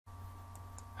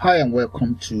Hi and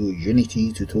welcome to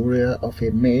Unity tutorial of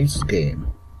a maze game.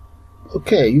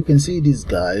 Okay, you can see this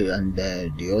guy and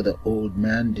the other old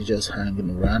man, they're just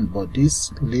hanging around, but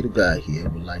this little guy here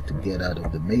would like to get out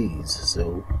of the maze.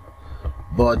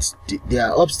 But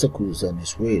there are obstacles on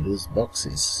his way, those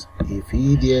boxes. If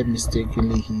he there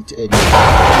mistakenly hit any,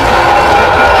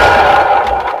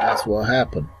 that's what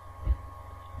happened.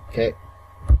 Okay.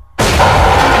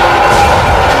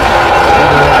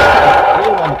 I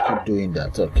don't want to keep doing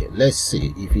that. Okay, let's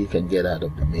see if he can get out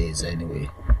of the maze anyway.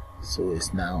 So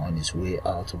it's now on his way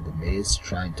out of the maze,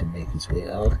 trying to make his way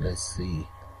out. Let's see.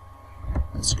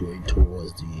 It's going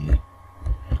towards the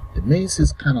maze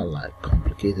is kind of like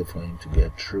complicated for him to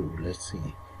get through. Let's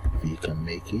see if he can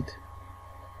make it.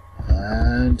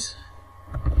 And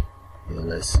yeah,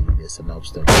 let's see. There's an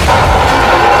obstacle.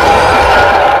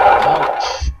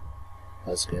 Ouch!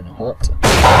 That's going to hurt. And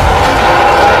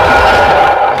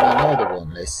another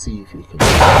one. Let's see if he can.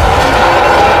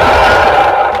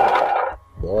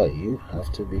 Boy, you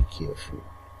have to be careful.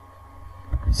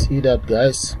 See that,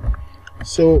 guys?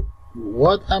 So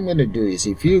what I'm going to do is,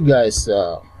 if you guys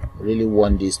really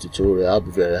want this tutorial, I'll be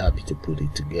very happy to put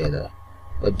it together.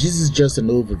 But this is just an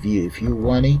overview. If you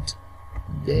want it,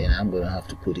 then I'm going to have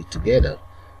to put it together.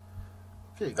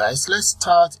 Okay guys, let's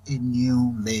start a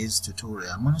new maze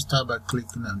tutorial. I'm going to start by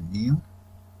clicking on new,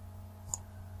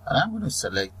 and I'm going to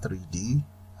select 3D,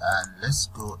 and let's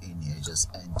go in here,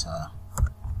 just enter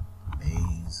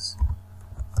maze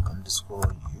 _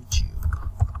 YouTube.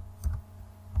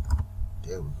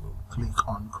 There we go. Click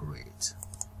on create.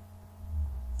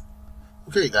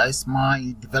 Okay guys,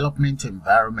 my development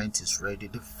environment is ready.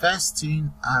 The first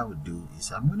thing I will do is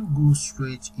I'm going to go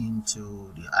straight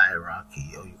into the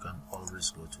hierarchy, or you can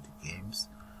always go to the games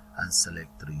and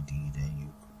select 3D, then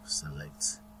you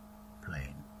select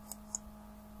plane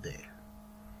there.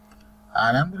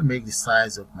 And I'm going to make the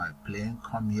size of my plane.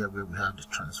 Come here where we have the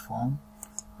transform.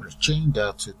 I'm going to change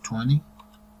that to 20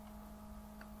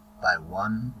 by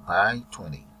 1 by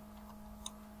 20.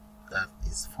 That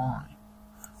is fine.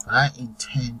 But I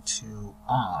intend to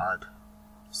add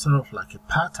sort of like a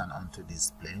pattern onto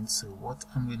this plane. So what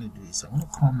I'm going to do is I'm going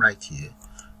to come right here,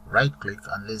 right click,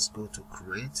 and let's go to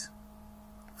create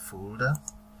folder,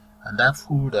 and that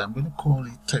folder I'm going to call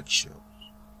it texture.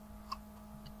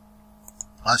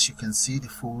 As you can see, the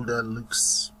folder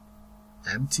looks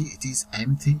empty. It is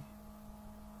empty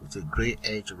with a gray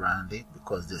edge around it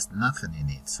because there's nothing in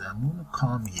it. So I'm going to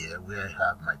come here where I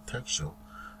have my texture.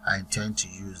 I intend to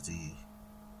use the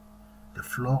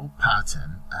floor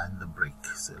pattern and the brick.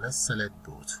 So let's select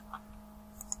both.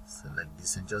 Select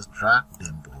this and just drag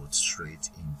them both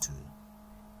straight into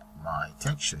my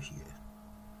texture here,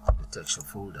 the texture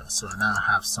folder. So I now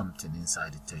have something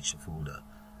inside the texture folder.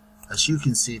 As you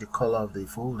can see, the color of the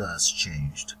folder has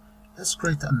changed. Let's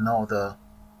create another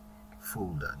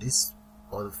folder. This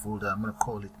other folder, I'm going to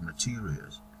call it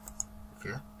materials.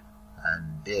 Okay,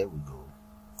 and there we go.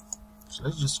 So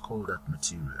let's just call that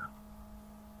material.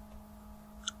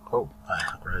 Oh,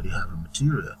 I already have a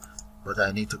material, but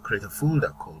I need to create a folder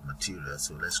called material.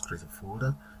 So let's create a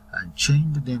folder and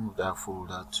change the name of that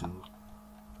folder to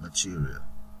material.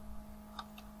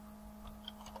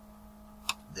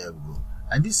 There we go.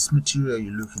 And this material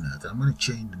you're looking at, I'm going to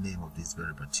change the name of this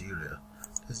very material.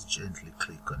 Let's gently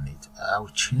click on it. I'll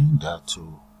change that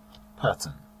to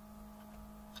pattern.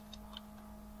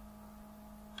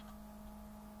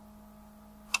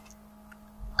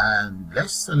 And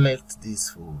let's select this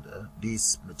folder,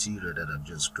 this material that I've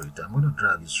just created. I'm going to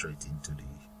drag it straight into the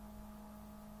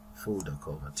folder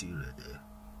called material there.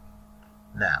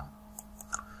 Now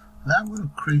I'm going to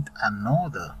create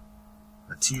another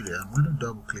material. I'm going to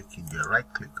double click in there,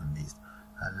 right click on this,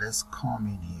 and let's come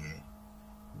in here,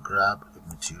 grab a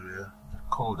material,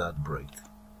 call that break.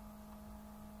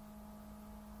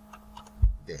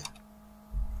 There.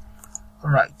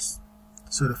 Alright.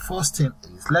 So the first thing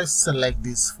is, let's select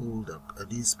this folder,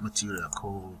 this material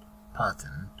called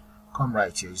pattern. Come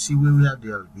right here. You see where we have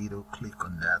the albedo, click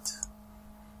on that,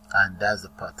 and that's the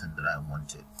pattern that I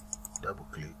wanted. Double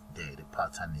click there, the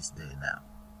pattern is there now.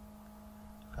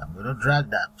 I'm going to drag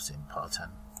that same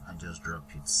pattern and just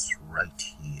drop it right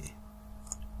here,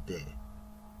 there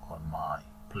on my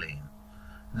plane.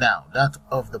 Now that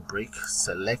of the brick,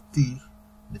 select the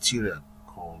material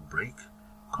called brick.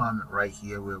 Come right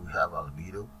here where we have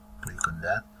albedo, click on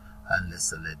that, and let's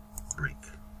select brick,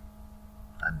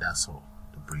 and that's all.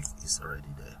 The brick is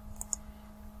already there.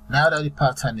 Now that the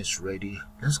pattern is ready,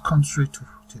 let's come straight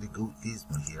to the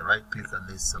gizmo here, right click, and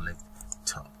let's select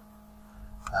top,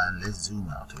 and let's zoom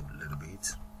out a little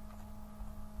bit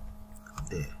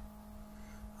there.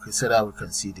 Okay, so that we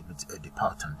can see the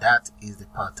pattern. That is the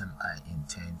pattern I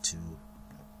intend to,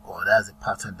 or that's the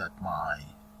pattern that my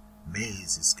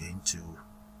maze is going to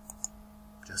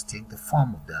just take the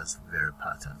form of that very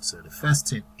pattern. So the first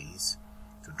thing is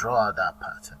to draw out that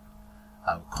pattern.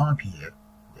 I will come here,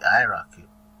 the hierarchy,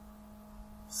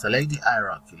 select the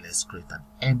hierarchy. Let's create an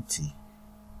empty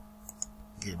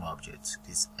game object.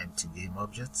 This empty game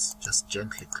object, just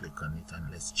gently click on it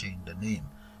and let's change the name.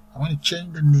 I want to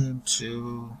change the name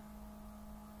to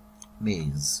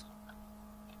maze.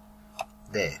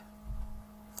 There.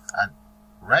 And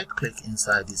right click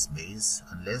inside this maze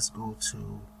and let's go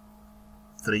to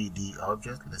 3D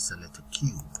object. Let's select a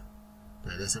cube.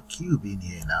 There's a cube in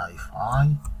here now. If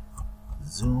I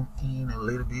zoom in a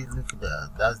little bit, look at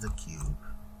that. That's the cube.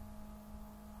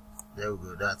 There we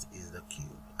go. That is the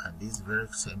cube. And this very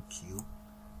same cube,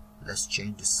 let's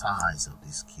change the size of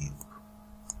this cube.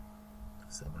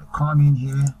 So I'm going to come in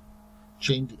here,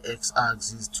 change the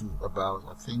x-axis to about,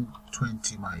 I think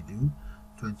 20 might do.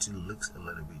 20 looks a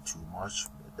little bit too much,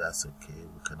 but that's okay.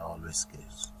 We can always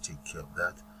take care of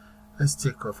that. Let's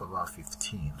take off about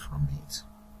 15 from it.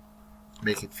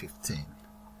 Make it 15.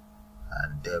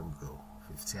 And there we go.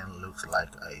 15 looks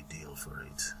like ideal for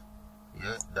it.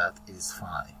 Yeah, that is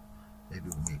fine. Maybe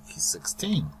we make it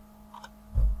 16.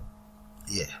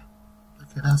 Yeah.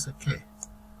 Okay, that's okay.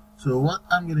 So what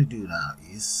I'm going to do now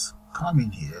is come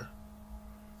in here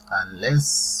and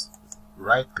let's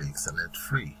right click, select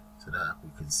free, so that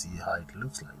we can see how it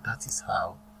looks like. That is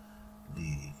how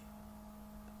the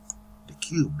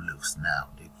cube looks now.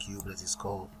 The cube that is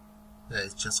called,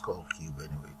 it's just called cube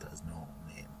anyway, it has no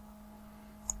name.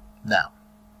 Now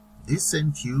this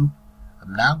same cube,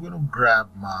 I'm now going to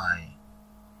grab my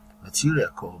material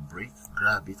called brick,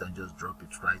 grab it and just drop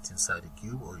it right inside the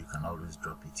cube, or you can always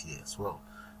drop it here as well.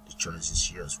 The choice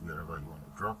is yours wherever you want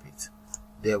to drop it.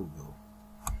 There we go.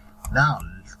 Now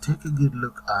take a good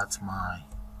look at my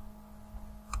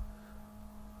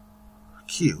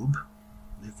cube.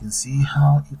 You can see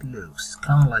how it looks. It's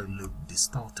kind of like look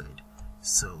distorted.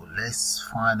 So let's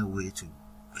find a way to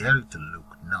get it to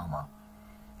look normal.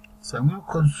 So I'm going to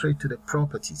concentrate to the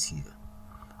properties here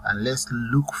and let's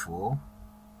look for,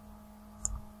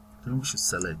 then we should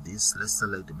select this. Let's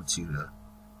select the material.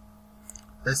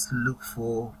 Let's look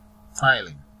for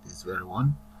tiling, this very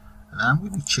one, and I'm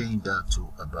going to change that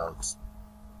to about,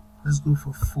 let's go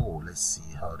for 4. Let's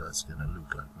see how that's going to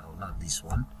look like. No, not this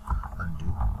one.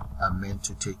 Undo. I meant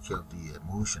to take care of the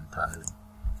motion tiling.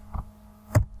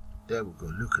 There we go.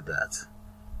 Look at that.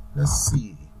 Let's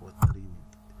see what 3.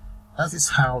 That is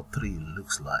how 3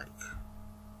 looks like.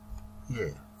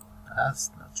 Yeah,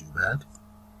 that's not too bad.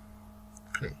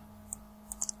 Okay,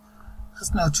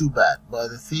 that's not too bad. But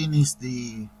the thing is,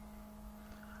 the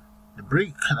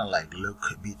brick kind of like look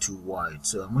a bit too wide.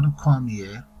 So I'm going to come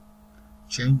here,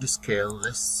 change the scale.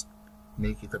 Let's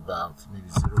make it about maybe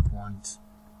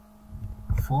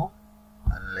 0.4,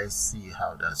 and let's see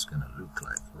how that's going to look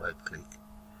like. Right click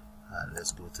and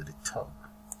let's go to the top.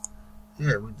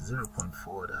 Yeah, with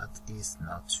 0.4 that is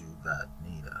not too bad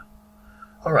neither.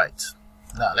 Alright,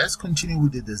 now let's continue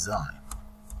with the design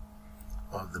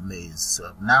of the maze. So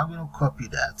I'm now going to copy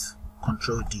that,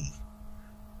 Ctrl D,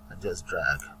 and just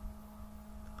drag.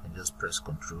 And just press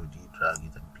Ctrl D, drag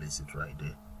it and place it right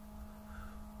there.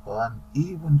 Well, I'm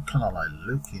even kind of like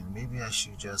looking, maybe I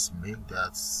should just make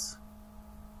that,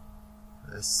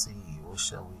 let's see, what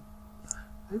shall we,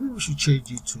 maybe we should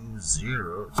change it to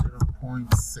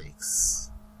 0.6.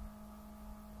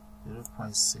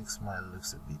 0.6 might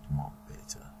looks a bit more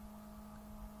better.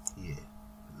 Yeah,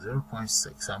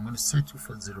 0.6. I'm going to set it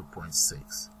for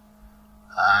 0.6,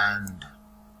 and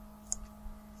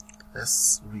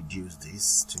let's reduce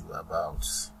this to about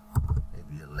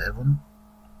maybe 11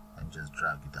 and just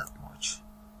drag it that much.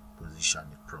 Position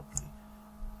it properly.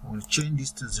 I'm going to change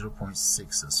this to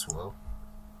 0.6 as well.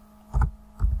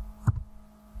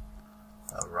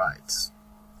 Alright,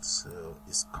 so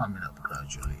it's coming up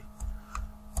gradually.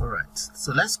 Alright,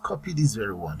 so let's copy this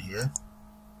very one here.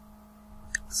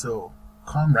 So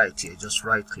come right here, just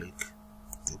right click,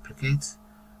 duplicate,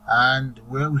 and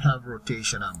where we have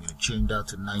rotation, I'm going to change that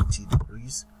to 90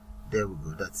 degrees. There we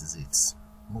go, that is it.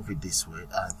 Move it this way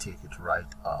and take it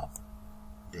right up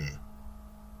there.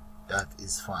 That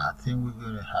is fine. I think we're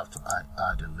going to have to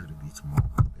add a little bit more.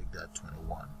 Make that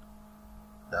 21.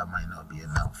 That might not be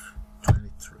enough.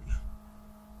 23.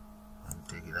 Let me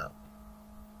take it up.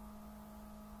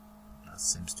 That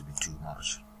seems to be too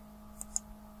much.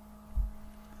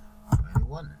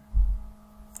 21.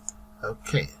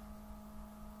 Okay.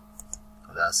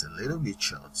 That's a little bit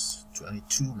short.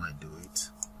 22 might do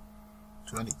it.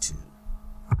 22.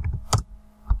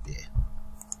 Yeah.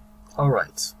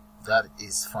 Alright, that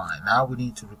is fine. Now we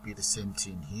need to repeat the same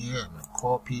thing here. I'm going to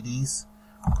copy this,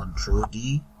 Control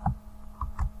D,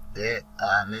 there,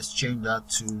 and let's change that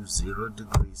to 0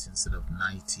 degrees instead of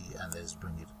 90, and let's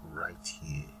bring it right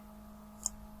here.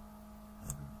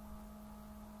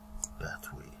 That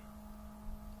way.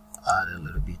 Add a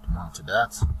little bit more to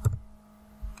that.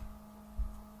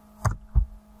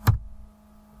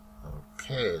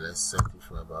 Okay, let's set it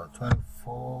for about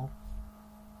 24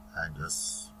 and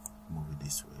just move it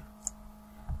this way.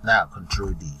 Now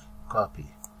Control D,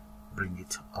 copy, bring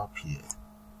it up here.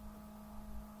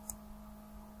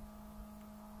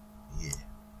 Yeah.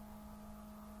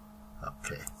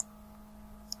 Okay.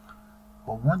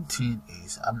 But one thing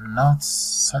is, I'm not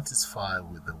satisfied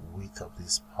with the width of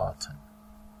this pattern.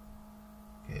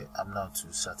 Okay, I'm not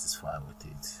too satisfied with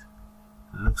it.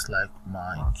 Looks like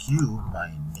my cube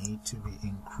might need to be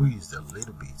increased a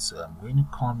little bit, so I'm going to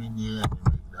come in here and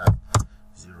make that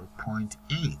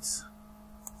 0.8.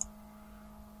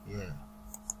 Yeah,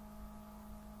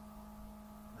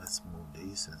 let's move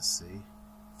this and see.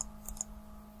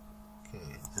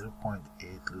 Okay,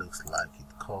 0.8 looks like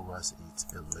it covers it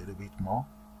a little bit more.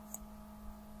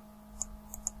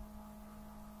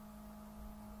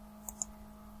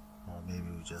 Or maybe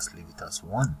we just leave it as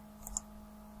 1.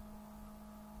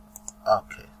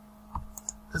 Okay,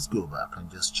 let's go back and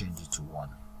just change it to 1.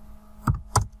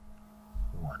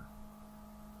 1.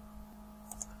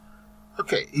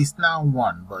 Okay, it's now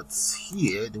 1, but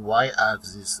here the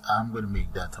y-axis, I'm going to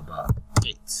make that about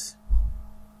 8.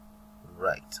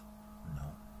 Right.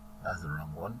 No, that's the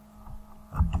wrong one.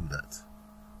 Undo that.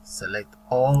 Select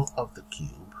all of the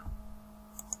cube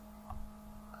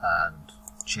and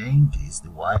changes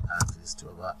the y-axis to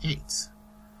about 8.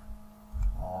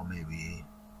 Or maybe,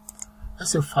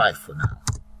 let's say 5 for now.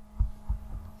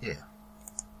 Yeah.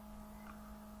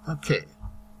 Okay,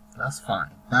 that's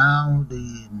fine. Now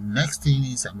the next thing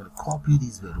is I'm going to copy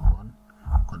this very one,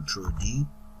 Control D,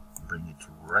 bring it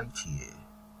right here.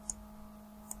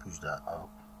 Push that up.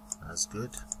 That's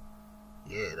good.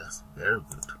 Yeah, that's very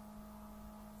good.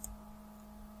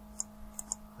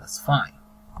 That's fine.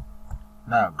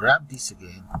 Now grab this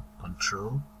again,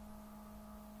 Control.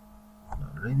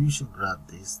 Now maybe you should grab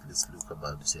this. Let's look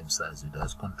about the same size with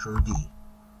us. Control D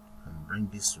and bring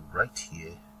this right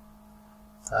here.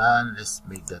 And let's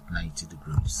make that 90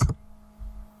 degrees.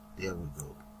 There we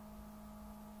go.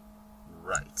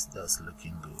 Right, that's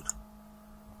looking good.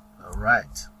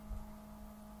 Alright.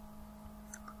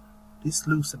 This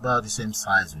looks about the same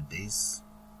size with this.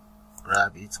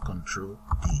 Grab it, Control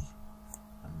D,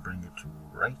 and bring it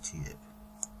right here.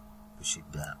 Push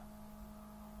it down.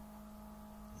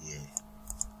 Yeah.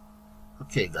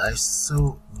 Okay guys,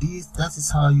 so that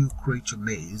is how you create your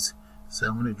maze. So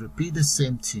I'm going to repeat the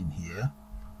same thing here.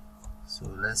 So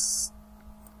let's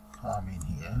come in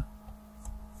here.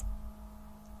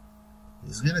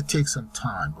 It's going to take some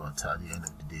time, but at the end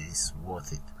of the day it's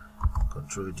worth it.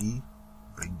 Control D,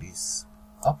 bring this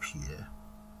up here,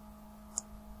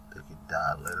 take it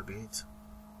down a little bit,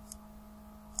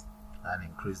 and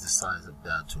increase the size of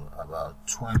that to about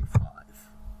 25,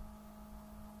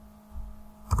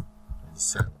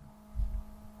 27.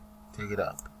 Take it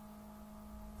up.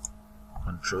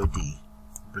 Control D,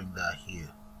 bring that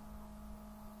here.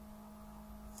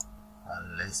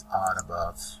 And let's add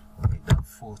about, make that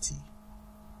 40.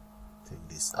 Take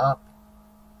this up.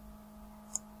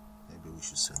 Maybe we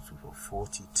should set it for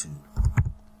 42.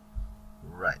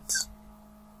 Right.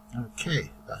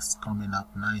 Okay, that's coming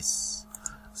up nice.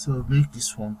 So make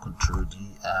this one Control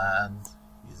D and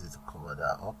use it to cover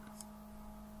that up.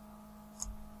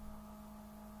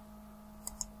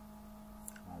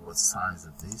 And what size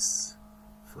of this?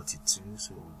 42,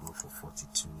 so we'll go for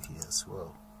 42 here as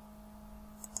well.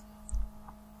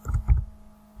 I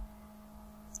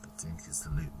think it's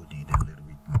we need a little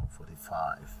bit more.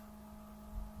 45.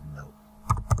 No.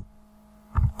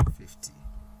 50.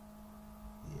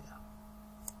 Yeah.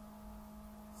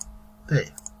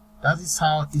 There. That is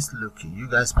how it's looking. You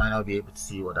guys might not be able to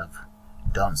see what I've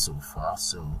done so far,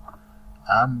 so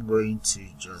I'm going to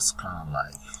just kind of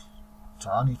like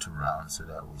turn it around so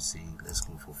that we see. Let's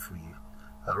go for free.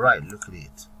 Alright, look at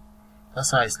it.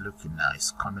 That's how it's looking now.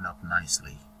 It's coming up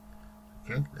nicely.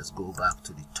 Okay, let's go back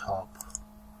to the top.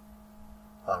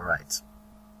 Alright,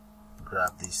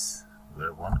 grab this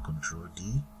very one, Control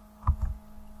D,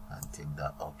 and take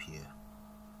that up here.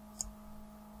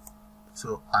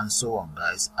 So, and so on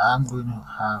guys. I'm going to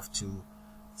have to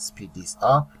speed this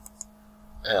up,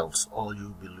 else all you'll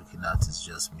be looking at is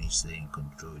just me saying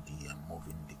Control D and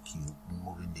moving the cube,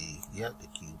 moving the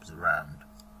cubes around.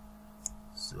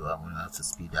 So I'm going to have to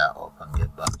speed that up and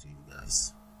get back to you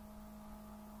guys.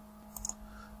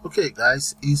 Okay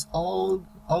guys, it's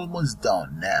almost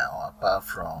done now, apart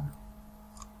from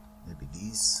maybe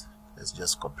this. Let's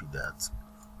just copy that,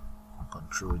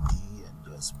 Control D,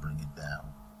 and just bring it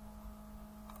down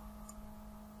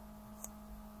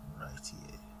right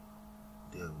here.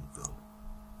 There we go.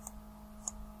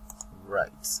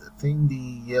 Right, I think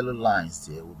the yellow lines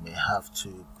there, we may have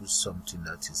to put something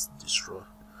that is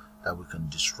that we can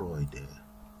destroy there.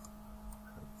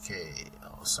 Okay,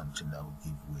 or something that will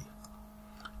give way.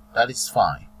 That is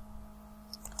fine.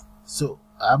 So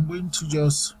I'm going to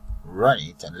just run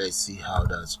it and let's see how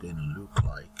that's going to look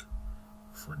like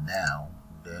for now.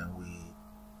 Then we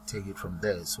take it from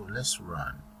there. So let's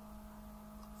run.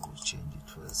 We'll change it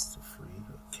first to free.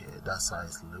 Okay, that's how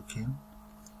it's looking.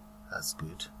 That's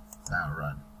good. Now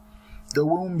run. Though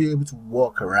we won't be able to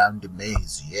walk around the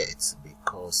maze yet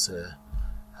because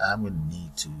I'm going to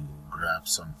need to grab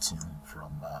something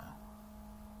from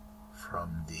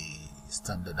the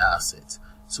standard asset.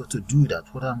 So to do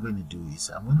that, what I'm going to do is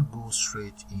I'm going to go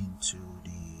straight into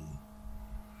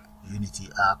the Unity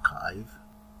archive.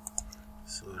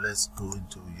 So let's go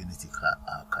into Unity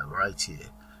archive right here.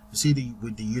 You see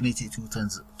with the Unity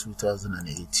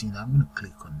 2018, I'm going to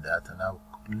click on that and I'll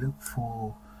look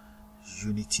for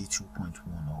Unity 2.1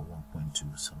 or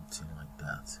 1.2, something like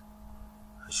that.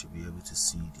 I should be able to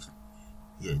see this.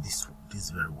 Yeah, this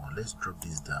very one. Let's drop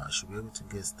this down. I should be able to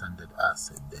get standard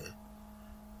asset there.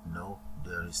 No,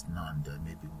 there is none there.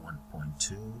 Maybe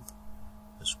 1.2.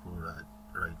 Let's scroll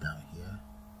right down here.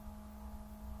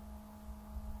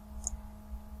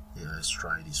 Yeah, let's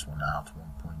try this one out.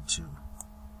 1.2.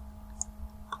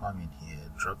 Come in here,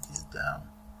 drop this down.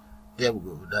 There we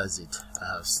go. That's it.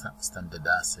 I have standard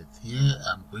asset here.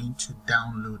 I'm going to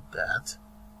download that.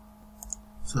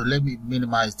 So let me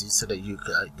minimize this so that you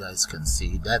guys can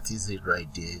see. That is it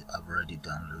right there. I've already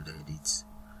downloaded it.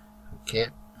 Okay,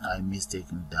 I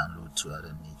mistakenly download to. I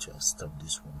don't need to stop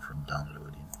this one from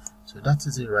downloading. So that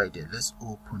is it right there. Let's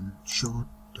show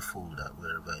the folder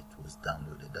wherever it was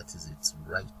downloaded. That is it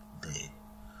right there.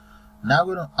 Now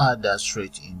we're going to add that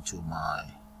straight into my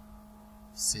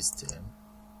system.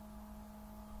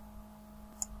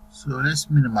 So let's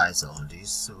minimize all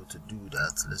this. So to do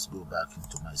that, let's go back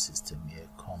into my system here,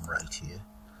 come right here,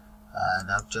 and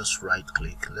I've just right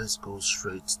click. Let's go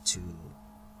straight to,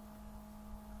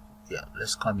 yeah,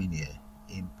 let's come in here,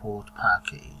 import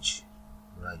package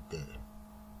right there,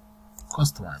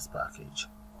 customize package.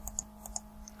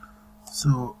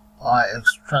 So I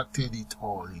extracted it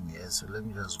all in here, so let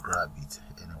me just grab it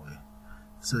anyway.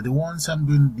 So the ones I'm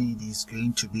going to need is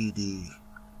going to be the,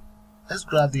 let's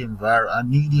grab the environment. I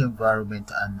need the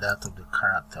environment and that of the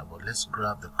character, but let's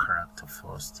grab the character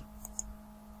first.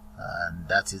 And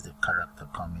that is the character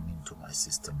coming into my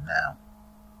system now.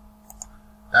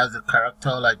 That's the character.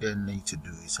 All I then need to do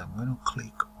is I'm going to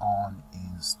click on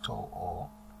install or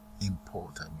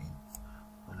import,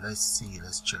 But let's see,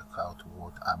 let's check out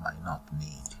what I might not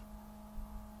need.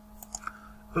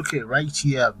 Okay, right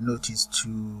here I've noticed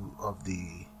two of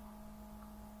the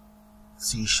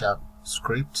C#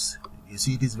 scripts. You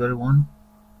see this very one,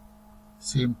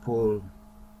 simple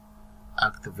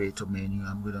activator menu.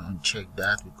 I'm going to uncheck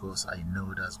that because I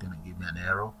know that's going to give me an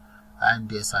error. And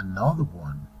there's another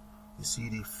one, you see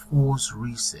the force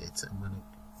reset. I'm going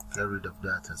to get rid of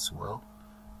that as well.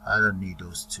 I don't need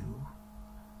those two.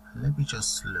 Let me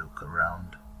just look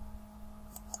around.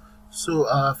 So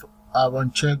I've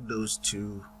unchecked those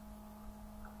two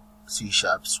C#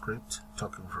 script.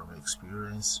 Talking from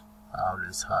experience, I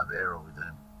always have error with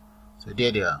them. So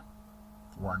there they are,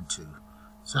 1, 2.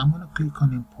 So I'm going to click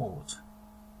on import.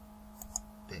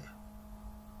 There.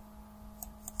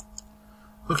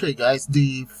 Okay guys,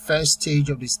 the first stage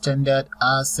of the standard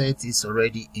asset is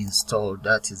already installed.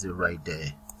 That is it right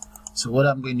there. So what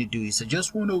I'm going to do is I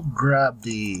just want to grab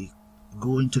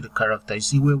go into the character. You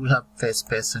see where we have first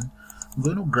person? I'm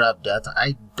going to grab that.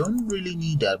 I don't really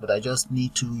need that, but I just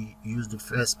need to use the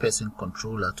first person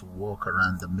controller to walk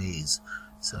around the maze.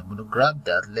 So I'm going to grab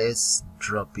that. Let's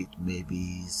drop it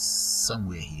maybe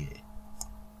somewhere here.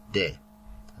 There.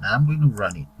 And I'm going to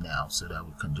run it now so that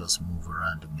we can just move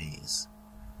around the maze.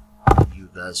 You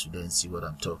guys will then see what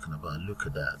I'm talking about. Look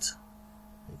at that.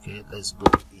 Okay, let's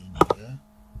go in here.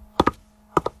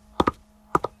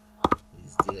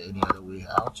 Is there any other way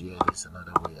out? Yeah, there's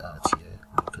another way out here.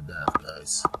 Look at that,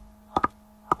 guys.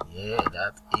 Yeah,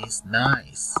 that is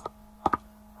nice.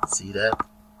 See that?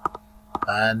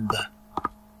 And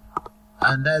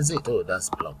that's it. Oh, that's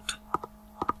blocked.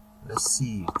 Let's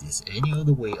see if there's any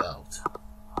other way out.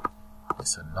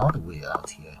 There's another way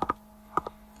out here.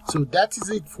 So that is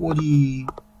it for the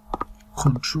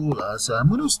controller. So I'm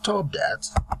going to stop that.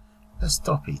 Let's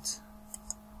stop it.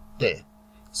 there.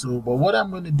 So but what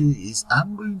I'm going to do is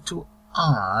I'm going to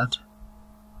add,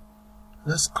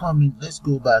 let's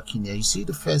go back in here. You see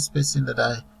the first person that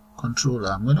I controller,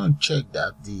 I'm going to uncheck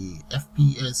that, the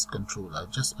FPS controller,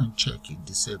 just uncheck it,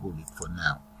 disable it for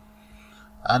now.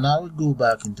 And I will go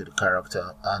back into the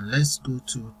character and let's go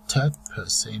to third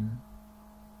person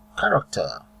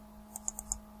character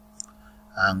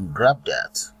and grab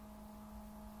that.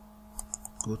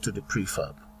 Go to the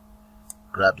prefab,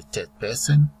 grab the third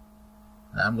person,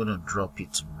 and I'm going to drop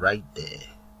it right there.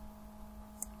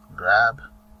 Grab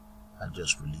and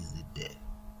just release it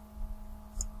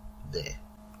there.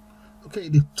 Okay,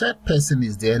 the third person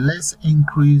is there. Let's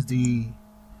increase the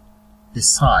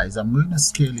size. I'm going to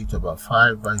scale it to about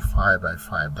 5 by 5 by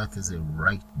 5. That is it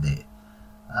right there.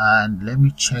 And let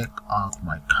me check out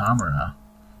my camera.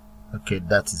 Okay,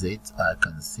 that is it. I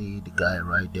can see the guy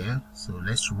right there. So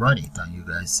let's run it and you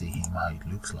guys see him, how it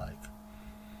looks like.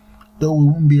 Though we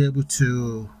won't be able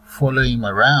to follow him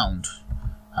around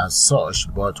as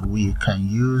such, but we can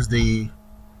use the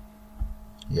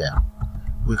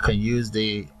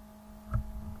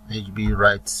maybe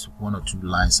write 1 or 2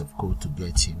 lines of code to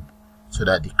get him so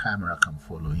that the camera can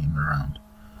follow him around.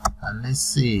 And let's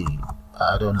see,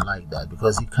 I don't like that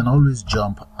because he can always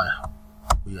jump.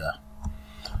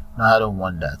 No, I don't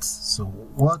want that. So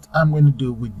what I'm going to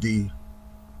do with the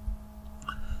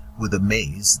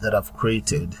maze that I've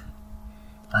created,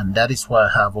 and that is why I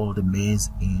have all the maze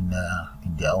in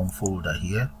their own folder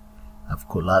here. I've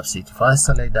collapsed it. If I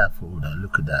select that folder,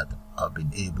 look at that, I've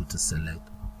been able to select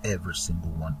every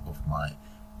single one of my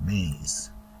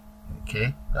maze.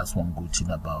 Okay, that's one good thing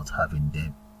about having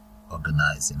them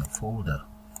organized in a folder.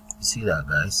 You see that,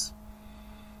 guys?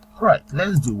 Alright,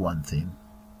 let's do one thing.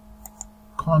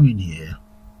 Come in here.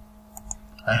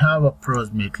 I have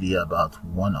approximately about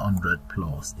 100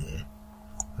 plus there.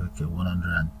 Okay,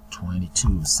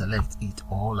 122. Select it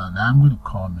all, and I'm going to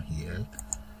come here.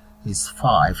 It's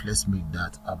 5. Let's make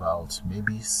that about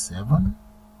maybe 7.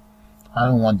 I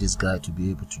don't want this guy to be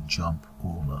able to jump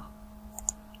over.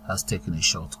 That's taking a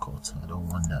shortcut. I don't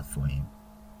want that for him.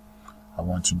 I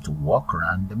want him to walk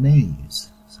around the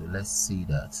maze. So let's see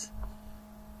that.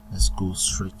 Let's go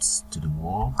straight to the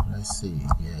wall. Let's see.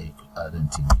 Yeah, I don't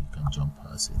think you can jump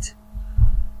past it.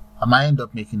 I might end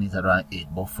up making it around 8,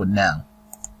 but for now.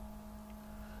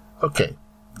 Okay,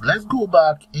 let's go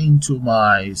back into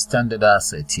my standard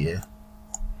asset here.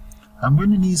 I'm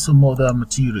going to need some other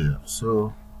material,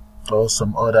 or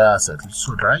some other asset.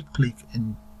 So right click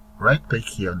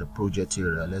here on the project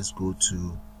area. Let's go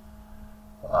to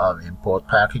import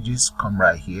packages. Come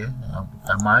right here.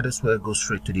 I might as well go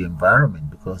straight to the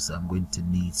environment because I'm going to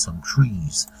need some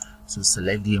trees. So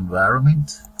select the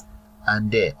environment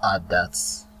and there, add that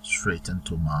straight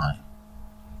into my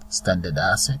standard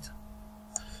asset.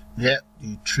 Yeah,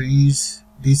 the trees,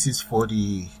 this is for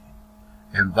the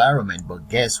environment, but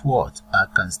guess what, I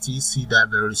can still see that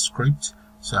very script.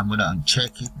 So I'm going to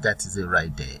uncheck it. That is it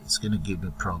right there. It's going to give me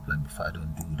a problem if I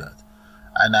don't do that.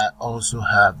 And I also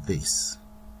have this.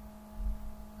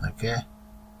 Okay,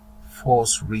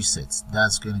 force resets.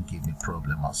 That's going to give me a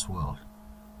problem as well.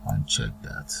 Uncheck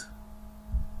that.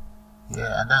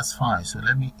 Yeah, and that's fine. So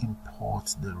let me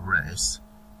import the rest.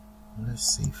 Let's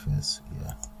see first.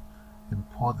 Yeah,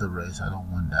 import the rest. I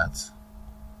don't want that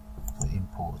to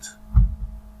import.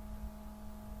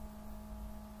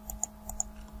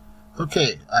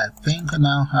 Okay, I think I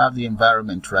now have the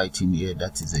environment right in here.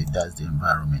 That is it. That's the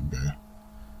environment there.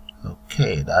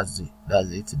 Okay, that's it.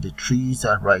 The trees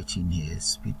are right in here.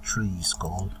 Speed trees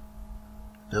called.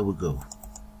 There we go.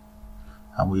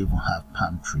 And we even have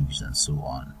palm trees and so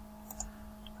on.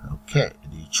 Okay,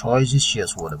 the choice is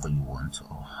just whatever you want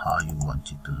or how you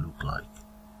want it to look like.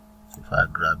 So if I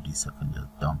grab this, I can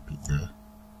just dump it there.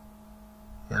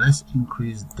 Yeah, let's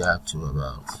increase that to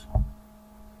about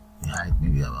the height,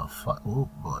 maybe about 5. Oh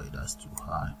boy, that's too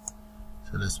high.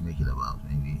 So let's make it about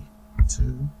maybe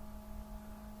 2.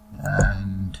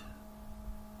 And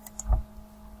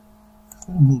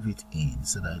we'll move it in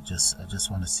so that I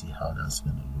just want to see how that's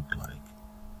going to look like.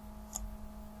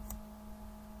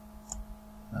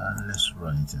 And let's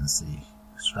run it and see.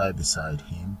 Let's try beside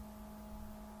him.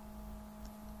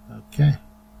 Okay,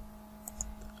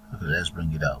 let's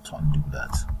bring it out. Undo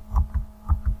that.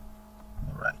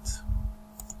 Alright,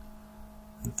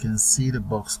 you can see the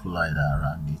box collider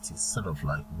around it. It's sort of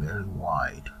like very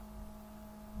wide.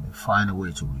 We'll find a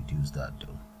way to reduce that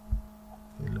though.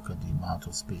 Okay, look at the amount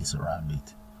of space around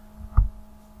it.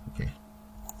 Okay,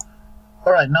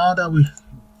 alright, now that we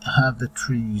have the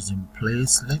trees in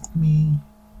place, let me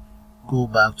go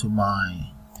back to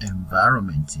my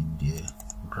environment in there,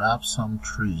 grab some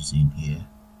trees in here.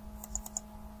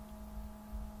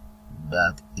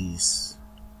 that is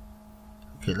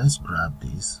okay. Let's grab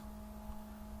this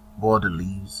border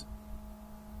leaves.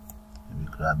 Let me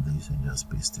grab this and just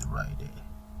paste it right there.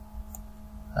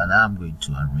 And I'm going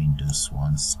to arrange those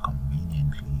ones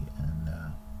conveniently, and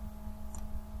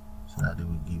so that they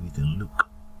will give it a look.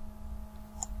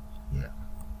 Yeah,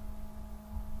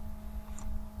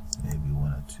 maybe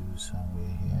one or two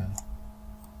somewhere here.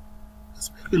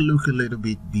 Let's make it look a little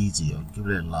bit busier. Give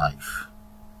it a life.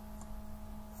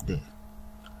 There.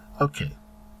 Okay.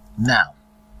 Now,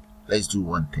 let's do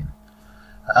one thing.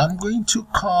 I'm going to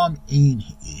come in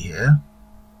here.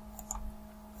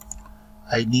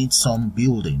 I need some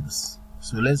buildings.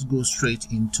 So let's go straight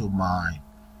into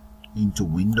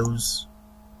Windows.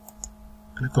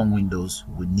 Click on Windows.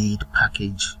 We need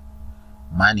Package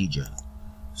Manager.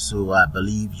 So I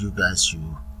believe you guys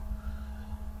should,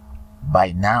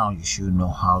 by now you should know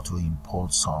how to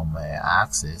import some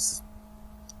access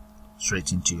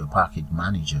straight into your package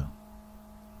manager.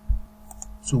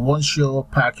 So once your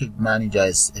package manager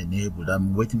is enabled,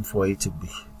 I'm waiting for it to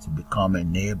become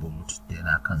enabled, then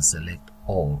I can select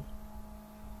all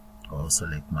or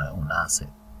select my own asset.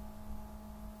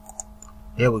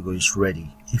 Here we go, it's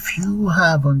ready. If you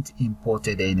haven't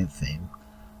imported anything,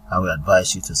 I will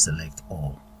advise you to select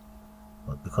all,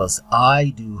 but because I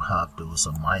do have those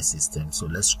on my system, so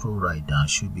let's scroll right down.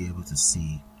 Should be able to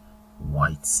see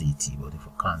White City, but if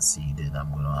I can't see, then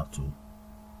I'm going to have to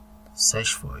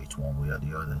search for it one way or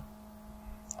the other.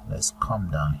 Let's come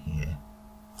down here,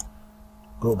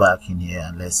 go back in here,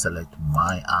 and let's select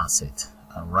my asset,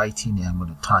 and right in here I'm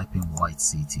going to type in White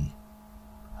City.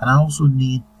 And I also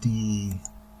need the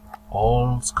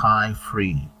All Sky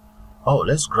Free. Oh,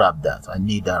 let's grab that. I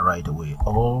need that right away.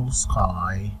 All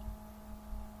Sky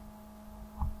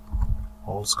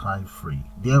Free.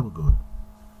 There we go.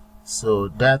 So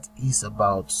that is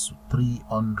about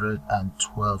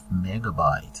 312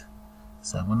 megabytes.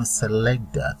 So I'm going to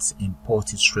select that,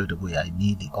 import it straight away. I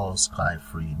need the All Sky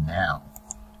Free now.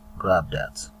 Grab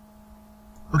that.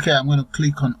 Okay, I'm going to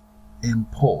click on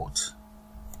import.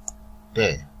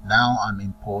 There. Now I'm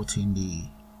importing the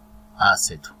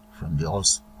asset from the All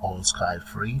Sky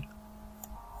Free.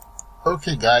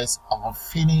 Okay guys, I'll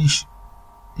finish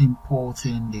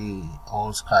importing the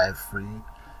All Sky Free.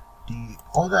 The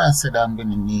other asset I'm going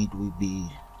to need will be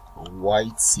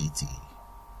White City.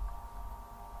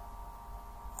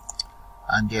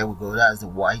 And there we go, that's the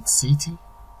White City.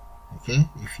 Okay,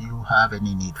 if you have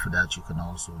any need for that, you can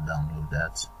also download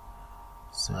that.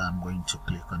 So I'm going to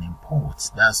click on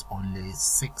import. That's only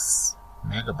 6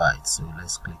 megabytes, so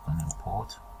let's click on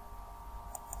import.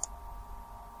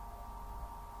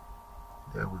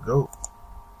 There we go.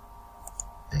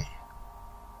 There.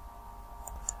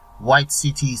 White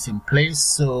City is in place,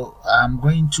 so I'm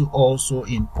going to also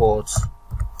import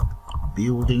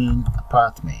building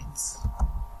apartments.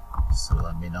 So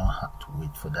I may not have to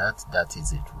wait for that. That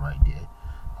is it right there.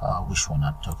 Which one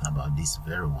I'm talking about? This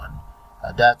very one.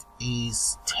 That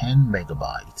is 10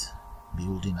 megabytes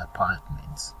building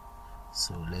apartments.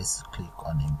 So let's click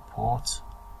on import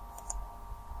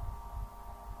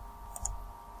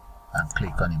and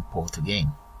click on import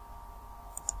again.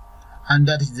 And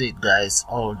that is it guys,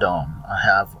 all done. I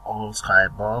have All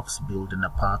Skybox building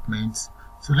apartments.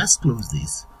 So let's close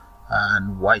this,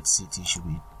 and White City should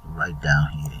be right down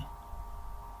here.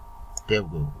 There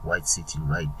we go, White City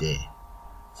right there.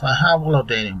 So I have all of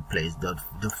them in place.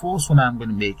 The first one I'm going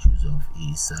to make use of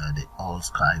is the All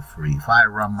Sky Free. If I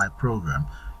run my program,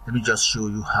 let me just show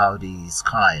you how the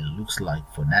sky looks like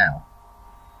for now.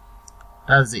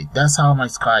 That's it. That's how my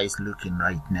sky is looking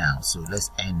right now. So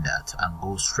let's end that and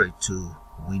go straight to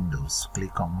Windows.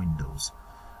 Click on Windows,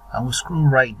 and we'll scroll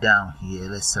right down here.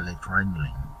 Let's select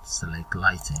rendering, select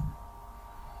lighting,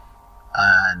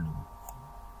 and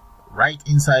right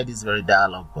inside this very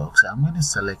dialog box, I'm going to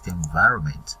select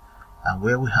environment, and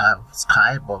where we have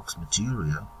skybox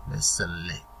material, let's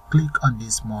select, click on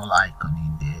this small icon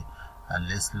in there, and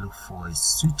let's look for a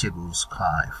suitable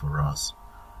sky for us.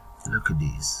 Look at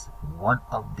this. One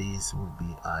of these will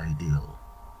be ideal,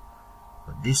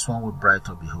 but this one will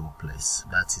brighten up the whole place.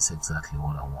 That is exactly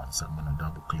what I want, so I'm going to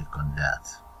double click on that.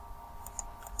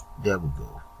 There we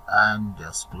go, and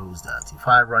just close that. If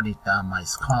I run it down, my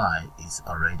sky is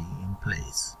already in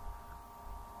place.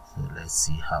 So let's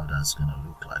see how that's going to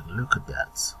look like. Look at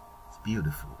that, it's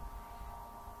beautiful.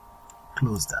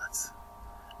 Close that.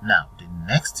 Now the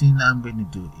next thing I'm going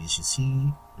to do is, you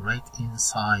see right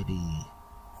inside the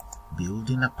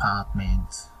building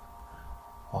apartment,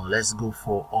 or let's go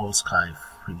for All Sky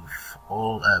Free,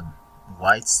 all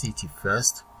White City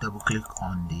first. Double click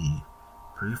on the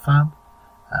prefab,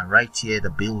 And right here, the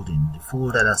building, the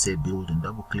folder that says building,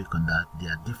 double click on that.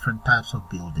 There are different types of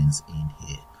buildings in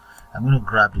here. I'm going to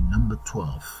grab the number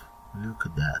 12. Look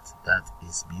at that. That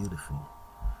is beautiful.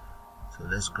 So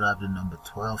let's grab the number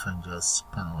 12 and just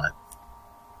kind of like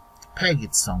peg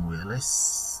it somewhere.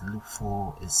 Let's look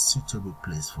for a suitable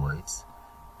place for it.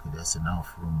 Okay, there's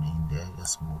enough room in there.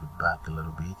 Just move it back a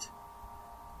little bit.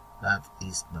 That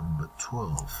is number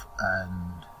 12.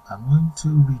 And I'm going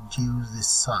to reduce the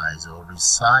size or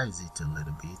resize it a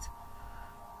little bit.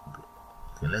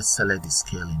 Okay, let's select the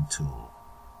scaling tool.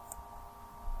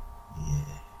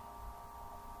 Yeah.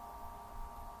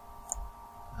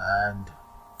 And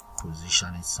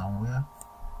position it somewhere.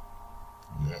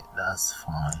 Yeah, that's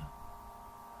fine.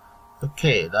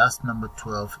 Okay, that's number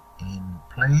 12 in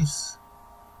place.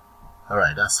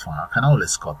 Alright, that's fine. I can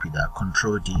always copy that.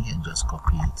 Control D and just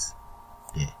copy it.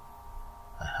 There.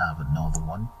 I have another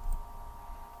one.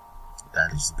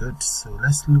 That is good. So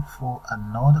let's look for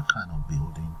another kind of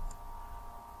building.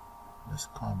 Let's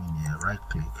come in here, right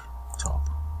click, top.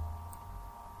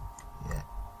 Yeah.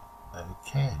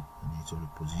 Okay. I need to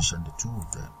reposition the two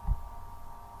of them.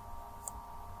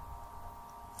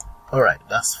 Alright,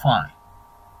 that's fine.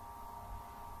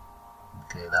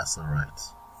 Okay, that's alright.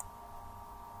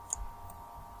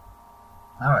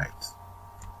 Alright.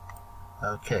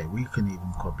 Okay, we can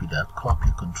even copy that. Copy,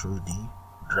 Control D,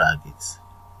 drag it.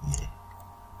 Yeah.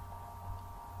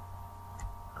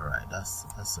 Alright, that's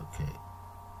okay.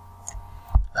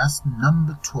 That's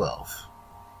number 12.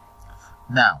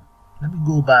 Now, let me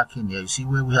go back in here. You see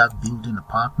where we have building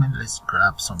apartment? Let's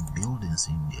grab some buildings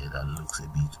in there that looks a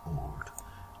bit old.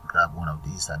 Grab one of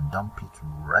these and dump it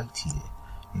right here.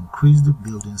 Increase the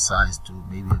building size to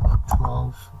maybe about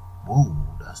 12. Whoa,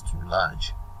 that's too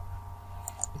large.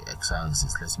 The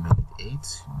x-axis, let's make it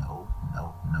 8. No.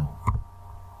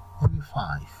 Maybe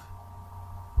 5.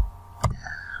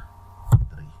 Yeah.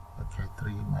 3. Okay,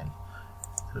 3. My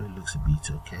 3 looks a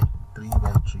bit okay. 3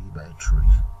 by 3 by 3.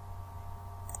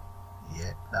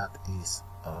 Yeah, that is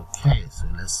okay. So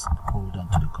let's hold on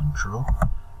to the control.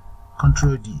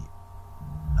 Control D.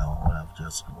 No,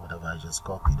 whatever I just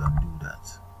copied, don't do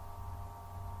that.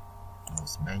 I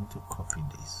was meant to copy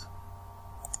this.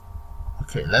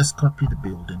 Okay, let's copy the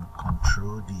building.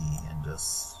 Control D and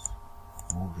just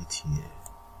move it here.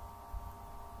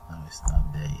 No, it's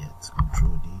not there yet.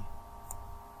 Control D.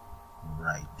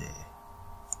 Right there.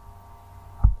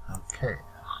 Okay.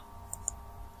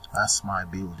 That's my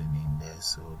building in there.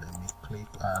 So let me click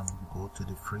and go to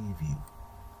the free view.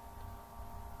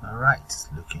 Alright, it's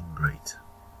looking great.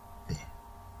 There.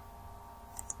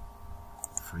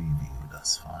 Free view,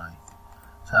 that's fine.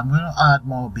 So I'm going to add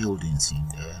more buildings in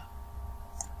there.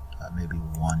 Maybe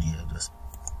one here, just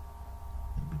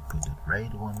maybe put the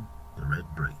red one, the red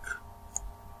brick.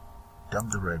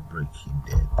 Dump the red brick in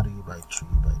there, 3 by 3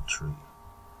 by 3.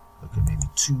 Okay, maybe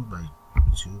 2 by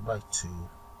 2 by 2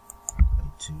 by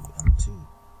 2 and 2.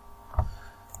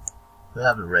 We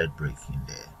have the red brick in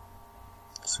there.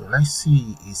 So let's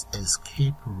see its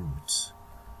escape route.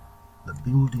 The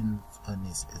building and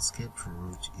its escape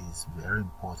route is very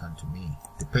important to me.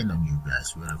 Depend on you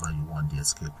guys, wherever you want the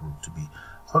escape route to be.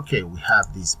 Okay, we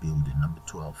have this building, number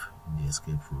 12, in the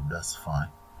escape route. That's fine.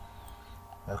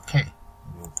 Okay,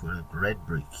 we'll put a red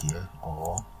brick here,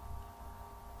 or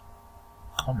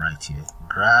come right here.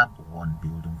 Grab one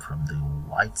building from the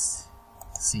white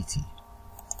city.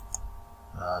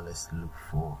 Let's look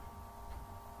for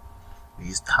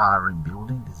this towering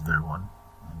building, this very one,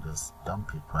 and just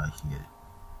dump it right here.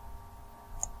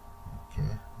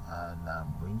 Okay, and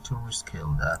I'm going to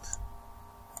rescale that.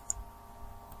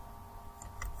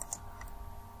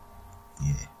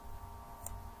 Yeah,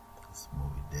 let's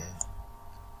move it there,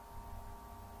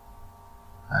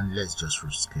 and let's just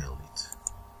rescale it.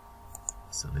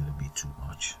 It's a little bit too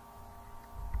much.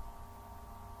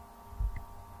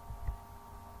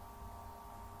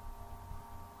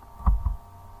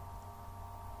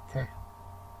 Okay.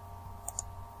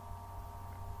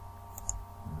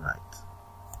 Right.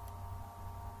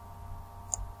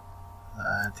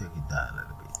 I'll take it down a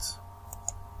little bit.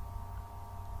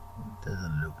 It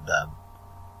doesn't look that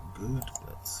good,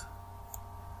 but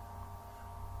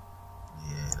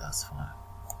yeah, that's fine.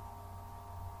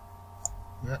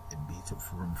 Yeah, a bit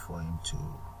of room for him to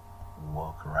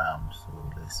walk around.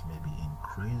 So let's maybe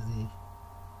increase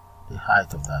the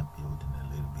height of that building a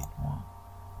little bit more.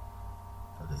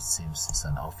 But it seems it's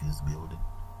an office building.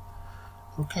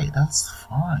 Okay, that's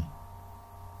fine.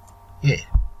 Yeah.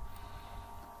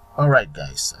 Alright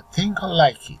guys, I think I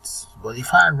like it. But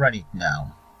if I run it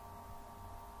now,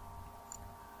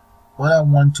 what I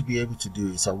want to be able to do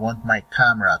is I want my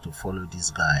camera to follow this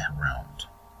guy around.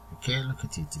 Okay, look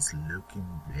at it, it's looking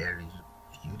very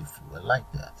beautiful. I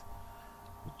like that.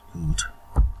 Good.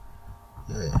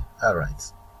 Yeah,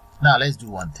 alright. Now let's do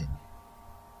one thing.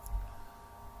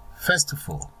 First of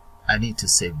all, I need to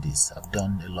save this. I've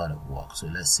done a lot of work, so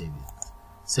let's save it.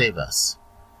 Save as.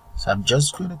 So I'm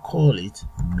just going to call it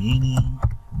mini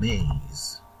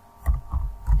maze.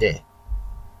 There.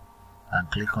 And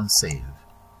click on save.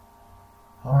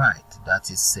 Alright, that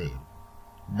is saved.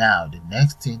 Now the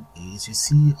next thing is, you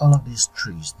see all of these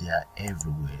trees, they are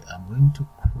everywhere. I'm going to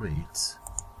create,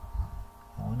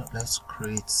 let's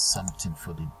create something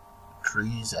for the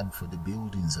trees and for the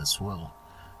buildings as well.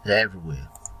 They're everywhere.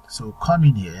 So come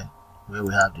in here where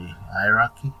we have the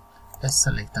hierarchy. Let's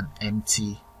select an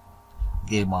empty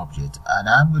game object and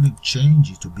I'm going to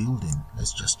change it to building.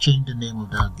 Let's just change the name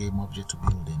of that game object to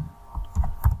building.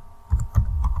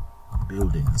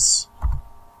 Buildings.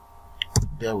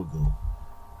 There we go.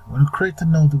 I'm going to create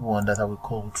another one that I will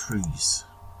call trees.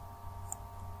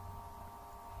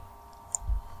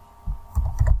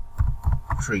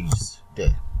 Trees.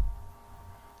 There.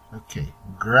 Okay.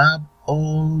 Grab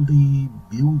all the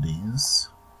buildings.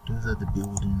 Those are the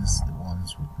buildings, the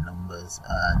ones with numbers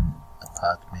and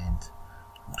apartment.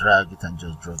 Drag it and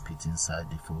just drop it inside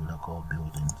the folder called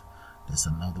buildings. There's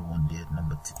another one there,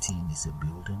 number 13 is a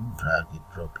building. Drag it,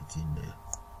 drop it in there.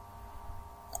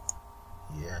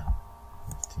 Yeah,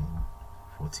 15,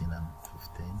 14 and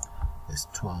 15. There's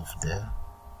 12 there.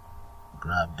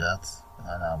 Grab that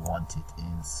and I want it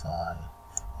inside.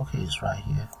 Okay, it's right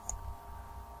here.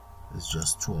 It's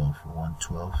just 12. We want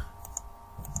 12.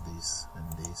 This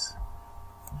and this.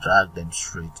 Drag them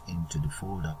straight into the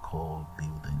folder called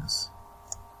buildings.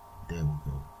 There we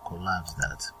go. Collapse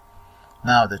that.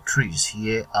 Now the trees.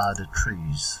 Here are the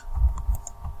trees.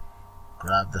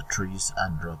 Grab the trees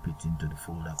and drop it into the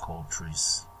folder called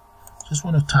trees. Just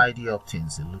want to tidy up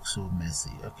things. It looks so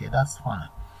messy. Okay, that's fine.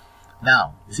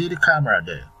 Now you see the camera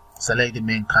there. Select the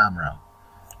main camera.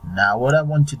 Now what I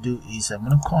want to do is I'm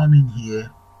going to come in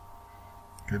here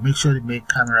to make sure the main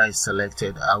camera is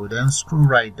selected. I will then scroll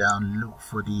right down, look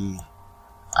for the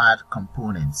add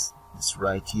components. It's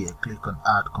right here. Click on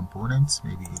add components.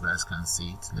 Maybe you guys can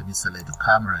see it. Let me select the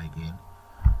camera again.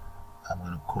 I'm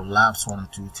going to collapse one or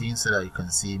two things so that you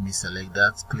can see me. Select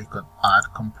that. Click on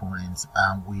add components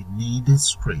and we need a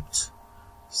script.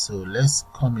 So let's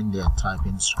come in there, type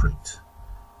in script.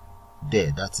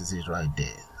 There, that is it right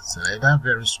there. Select that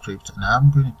very script and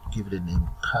I'm going to give it a name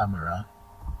camera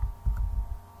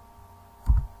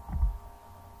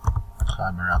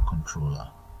controller.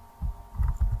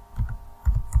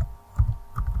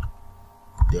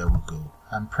 There we go,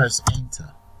 and press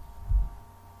enter.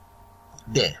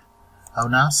 There. I'll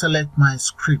now select my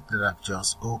script that I've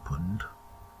just opened.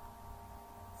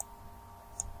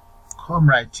 Come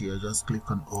right here, just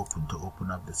click on open to open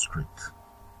up the script.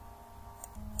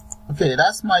 Okay,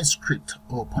 that's my script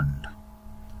opened.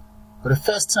 But the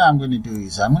first thing I'm going to do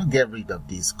is I'm going to get rid of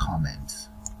these comments.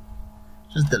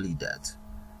 Just delete that.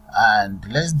 And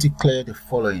let's declare the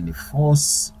following. The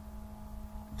first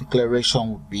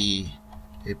declaration would be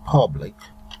a public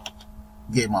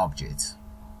game object.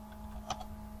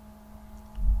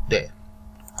 There.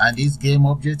 And this game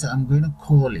object, I'm going to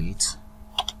call it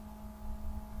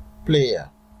player.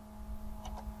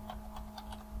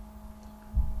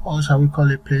 Or shall we call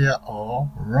it player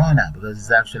or runner, because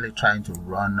it's actually trying to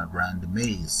run around the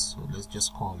maze. So let's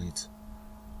just call it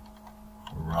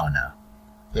runner.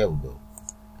 There we go.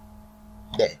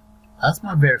 There. That's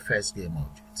my very first game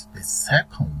object. The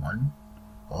second one,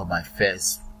 or my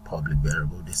first public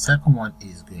variable, the second one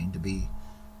is going to be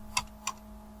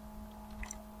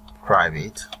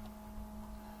private.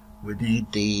 We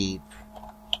need the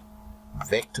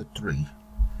vector 3.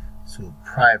 So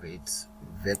private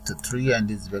vector 3, and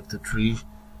this vector 3,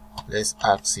 let's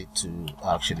ask it to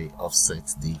actually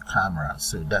offset the camera.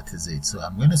 So that is it. So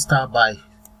I'm going to start by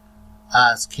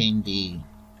asking the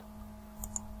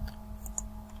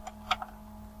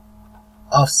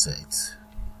offset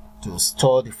to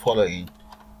store the following.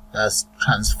 That's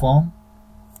transform,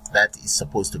 that is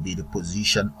supposed to be the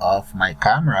position of my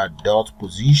camera dot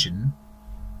position,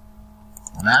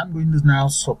 and I'm going to now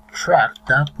subtract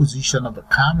that position of the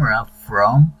camera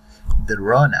from the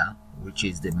runner, which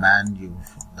is the man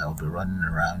that will be running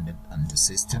around on the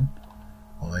system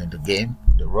or in the game.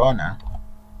 The runner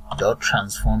dot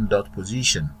transform dot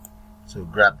position. So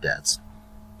grab that.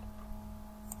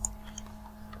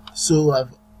 So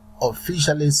I've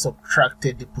officially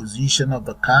subtracted the position of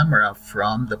the camera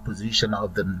from the position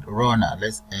of the runner.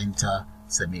 Let's enter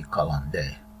semicolon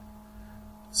there.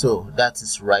 So that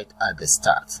is right at the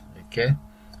start. Okay,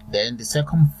 then the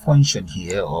second function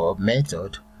here or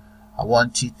method, I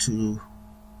want it to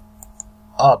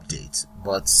update,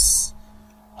 but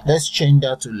let's change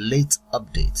that to late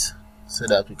update so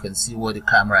that we can see what the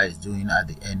camera is doing at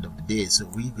the end of the day. So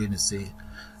we're going to say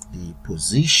the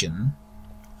position,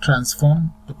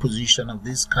 transform the position of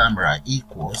this camera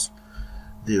equals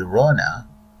the runner,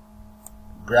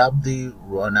 grab the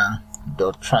runner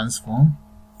dot transform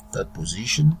that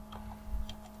position,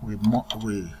 we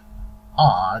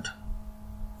add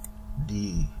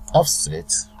the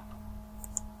offset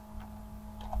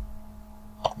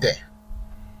there,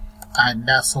 and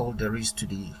that's all there is to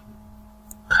the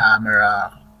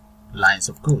camera lines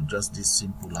of code, just these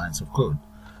simple lines of code.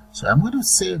 So I'm going to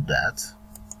save that,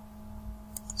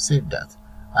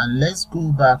 and let's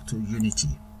go back to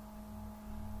Unity.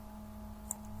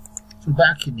 So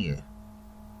back in here,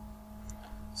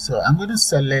 so I'm going to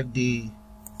select the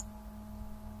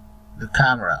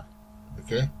camera,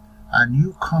 okay, and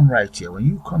you come right here. When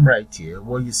you come right here,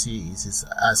 what you see is it's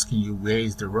asking you where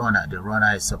is the runner. The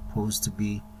runner is supposed to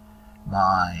be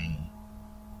my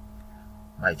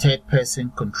third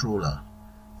person controller.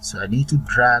 So I need to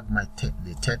drag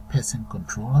the third person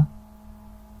controller,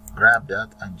 grab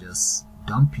that and just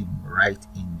dump him right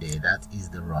in there. That is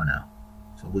the runner.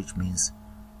 So which means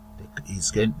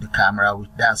the camera,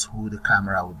 that's who the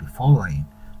camera will be following.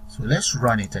 So let's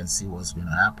run it and see what's going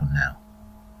to happen now.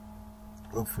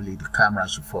 Hopefully the camera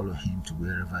should follow him to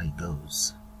wherever he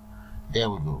goes. There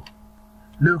we go.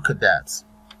 Look at that.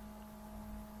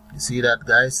 You see that,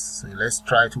 guys? So let's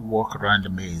try to walk around the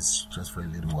maze just for a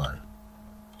little while.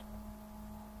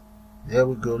 There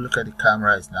we go. Look at the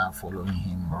camera is now following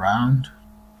him around.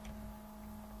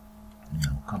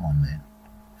 Come on, man.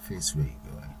 Face where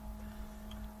you're going.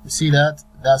 You see that?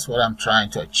 That's what I'm trying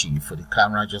to achieve, for the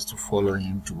camera just to follow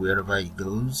him to wherever he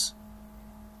goes.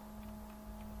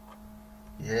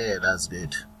 Yeah, that's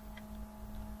good.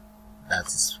 That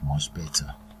is much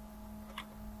better.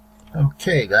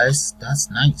 Okay, guys, that's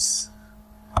nice.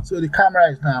 So the camera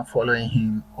is now following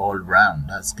him all around.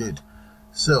 That's good.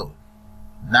 So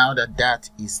now that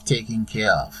that is taken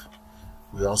care of,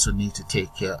 we also need to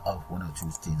take care of one or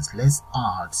two things. Let's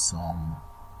add some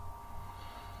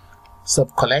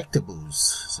collectibles.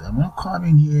 So I'm gonna come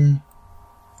in here.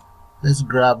 Let's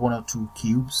grab one or two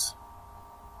cubes.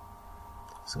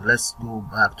 So let's go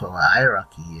back to our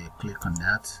hierarchy here. Click on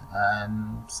that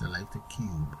and select a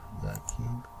cube. Yeah,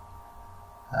 cube.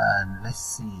 And let's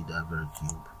see that very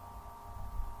cube.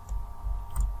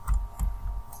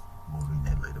 Moving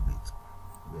a little bit.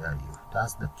 Where are you?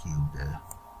 That's the cube there.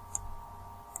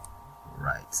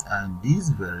 Right. And this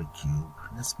very cube,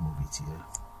 let's move it here.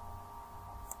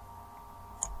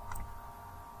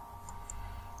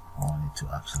 I want it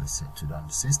to actually set it on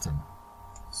the system.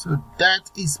 So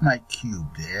that is my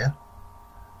cube there.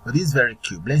 For this very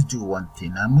cube, let's do one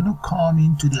thing. I'm going to come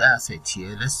into the asset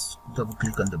here. Let's double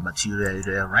click on the material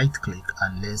area, right click,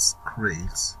 and let's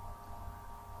create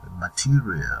a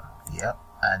material. Yep.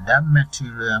 And that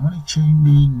material, I'm going to change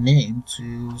the name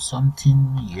to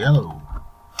something yellow.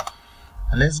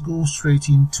 And let's go straight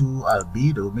into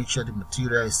albedo. Make sure the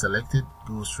material is selected.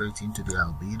 Go straight into the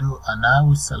albedo, and I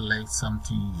will select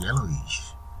something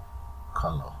yellowish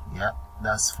color. Yep,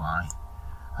 that's fine.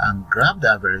 And grab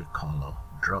that very color,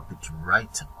 drop it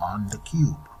right on the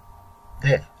cube.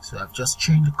 There. So I've just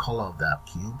changed the color of that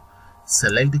cube.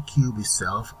 Select the cube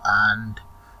itself, and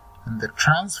in the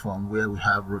transform where we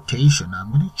have rotation,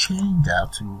 I'm going to change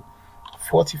that to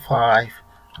 45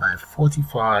 by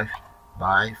 45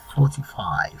 by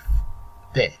 45.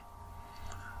 There.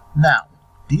 Now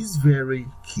this very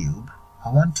cube,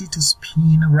 I want it to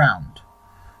spin around.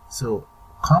 So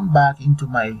come back into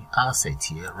my asset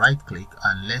here, right click,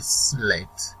 and let's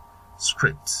select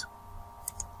script.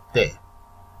 There.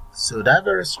 So that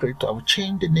very script, I will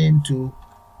change the name to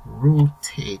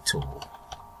rotator.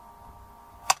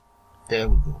 There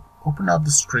we go. Open up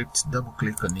the script, double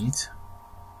click on it.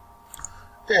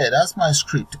 There, that's my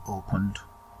script opened.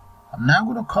 I'm now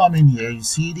going to come in here. You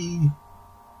see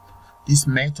this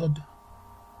method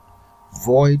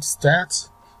void stats.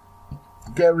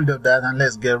 Get rid of that, and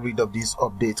let's get rid of this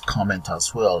update comment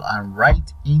as well. And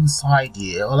right inside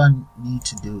here, all I need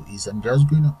to do is I'm just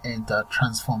going to enter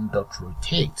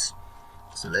transform.rotate.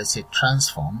 So let's say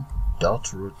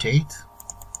transform.rotate.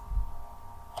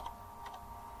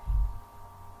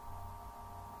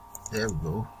 There we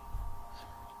go.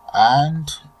 And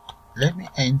let me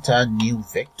enter new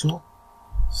vector.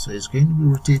 So it's going to be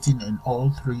rotating in all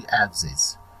three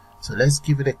axes. So let's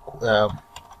give it a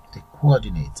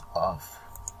coordinate of,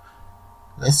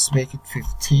 let's make it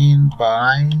 15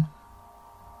 by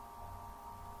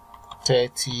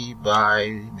 30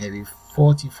 by maybe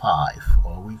 45,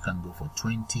 or we can go for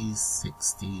 20,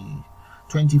 60,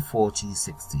 20, 40,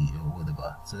 60, or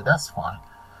whatever. So that's fine.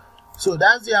 So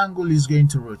that's the angle is going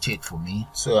to rotate for me.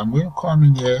 So I'm going to come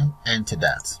in here, enter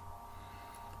that.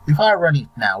 If I run it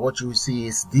now, what you will see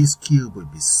is this cube will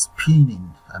be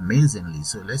spinning amazingly.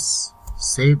 So let's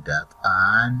save that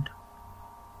and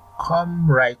come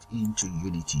right into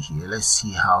Unity here. Let's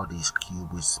see how this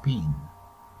cube will spin.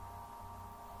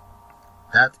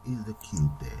 That is the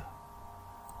cube there.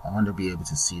 I want to be able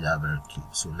to see that very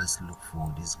cube. So let's look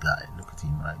for this guy. Look at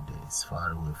him right there. It's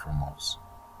far away from us.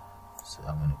 So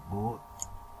I'm going to go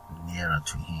nearer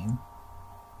to him.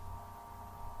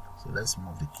 So let's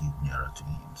move the cube nearer to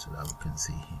him so that we can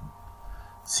see him.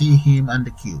 See him and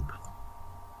the cube.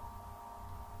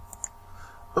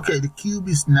 Okay, the cube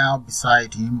is now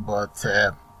beside him, but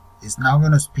it's now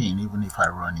going to spin even if I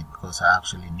run it, because I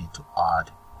actually need to add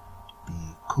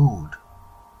the code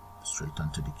straight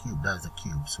onto the cube. That's the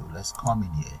cube. So let's come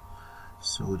in here.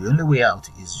 So the only way out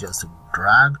is just to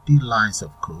drag the lines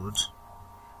of code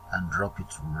and drop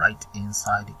it right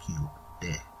inside the cube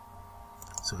there.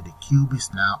 So the cube is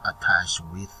now attached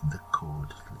with the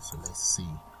code. So let's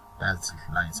see, that's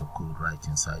the lines of code right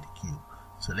inside the cube.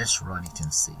 So let's run it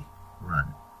and see.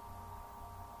 Run.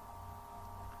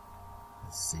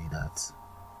 Let's see that.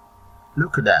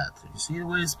 Look at that. You see the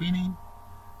way it's spinning?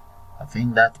 I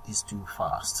think that is too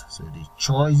fast. So the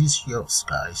choice is yours,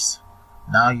 guys.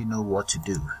 Now you know what to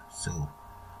do. So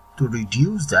to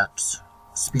reduce that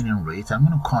spinning rate, I'm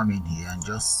going to come in here and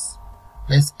just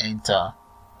let's enter,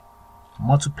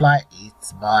 multiply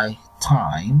it by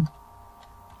time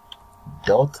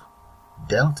dot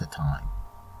delta time.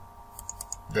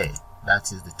 There,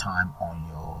 that is the time on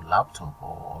your laptop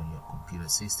or on your computer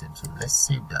system. So let's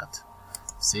save that.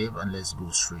 Save, and let's go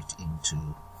straight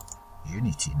into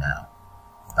Unity now.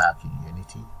 Back in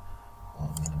Unity, or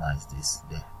minimize this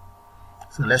there.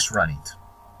 So let's run it.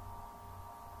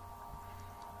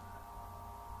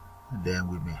 And then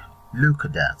we may look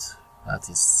at that. That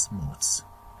is smooth.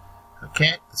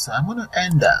 Okay, so I'm going to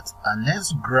end that, and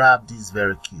let's grab this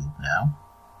very cube now.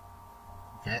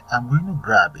 Okay, I'm going to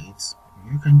grab it.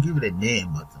 You can give it a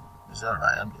name, but it's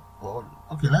alright.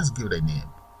 Okay, let's give it a name.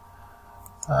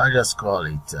 I'll just call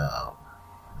it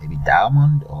maybe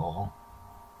Diamond or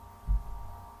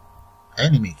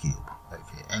Enemy Cube.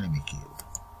 Okay, Enemy Cube.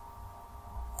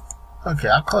 Okay,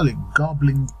 I'll call it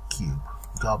Goblin Cube.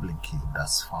 Goblin Cube,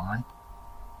 that's fine.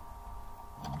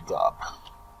 Goblins.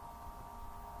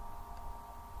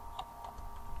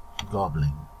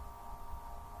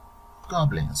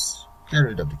 Get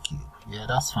rid of the cube. Yeah,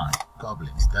 that's fine.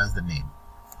 Goblins, that's the name.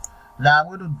 Now I'm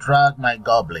going to drag my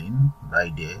goblin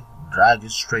right there. Drag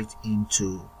it straight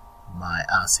into my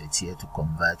asset here to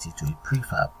convert it to a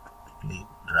prefab. Click,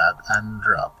 drag and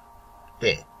drop.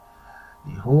 There.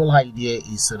 The whole idea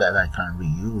is so that I can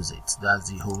reuse it. That's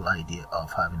the whole idea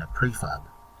of having a prefab.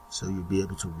 So you'll be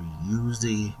able to reuse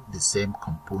the same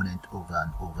component over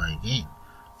and over again.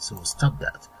 So stop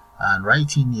that. And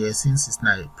right in here, since it's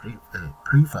not a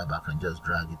prefab, I can just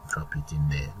drag it, drop it in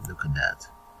there. Look at that.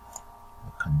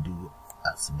 I can do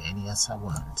as many as I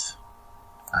want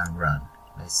and run.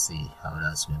 Let's see how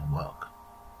that's going to work.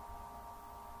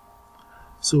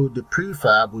 So the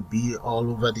prefab would be all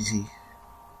over the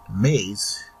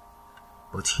maze,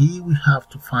 but here we have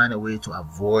to find a way to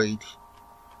avoid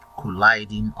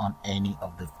colliding on any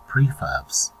of the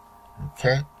prefabs.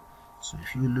 Okay, so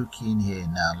if you look in here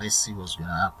now, let's see what's going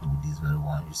to happen with this very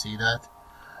one. You see that?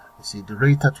 You see the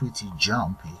rate at which you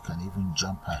jump, you can even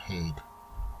jump ahead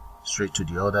straight to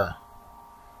the other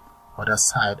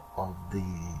side of the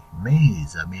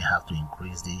maze. I may have to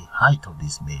increase the height of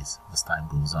this maze as time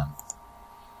goes on.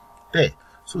 There.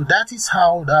 So that is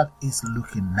how that is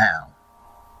looking now.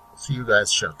 See you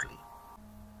guys shortly.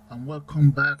 And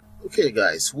welcome back. Okay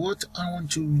guys, what I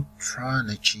want to try and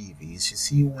achieve is, you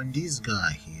see, when this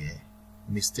guy here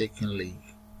mistakenly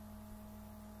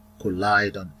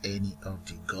collide on any of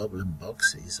the goblin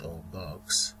boxes or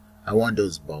bugs, I want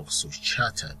those bugs to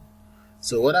shatter.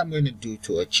 So what I'm going to do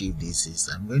to achieve this is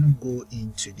I'm going to go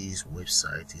into this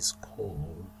website. It's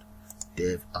called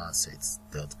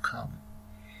devassets.com.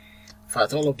 In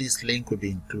fact, all of this link will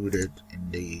be included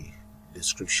in the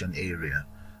description area.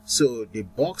 So the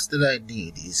box that I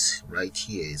need is right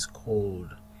here. It's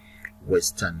called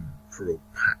Western Pro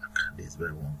Pack. This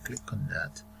very one. Click on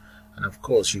that, and of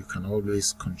course you can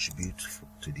always contribute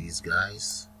to these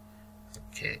guys.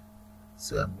 Okay,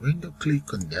 so I'm going to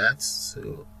click on that.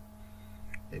 So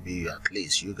maybe at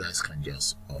least you guys can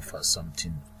just offer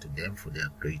something to them for their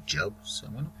great job. So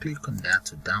I'm going to click on that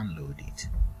to download it.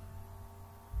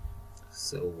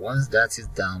 So once that is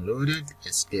downloaded,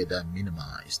 let's get that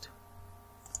minimized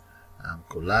and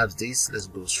collapse this. Let's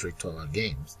go straight to our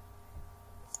games.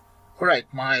 Alright,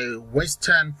 my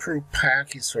Western Pro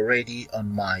Pack is already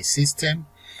on my system.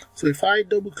 So if I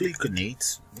double click on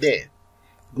it, there,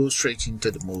 go straight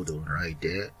into the model right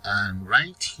there, and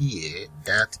right here,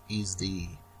 that is the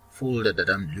folder that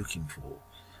I'm looking for.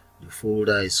 The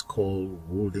folder is called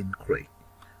Wooden Crate.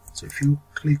 So if you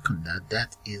click on that,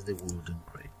 that is the Wooden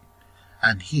Crate.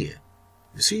 And here,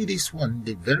 you see this one,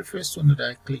 the very first one that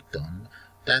I clicked on,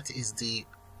 that is the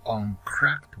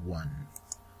uncracked one.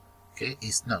 Okay,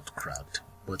 it's not cracked.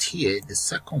 But here, the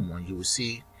second one, you will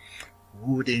see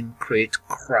Wooden Crate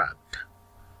Cracked.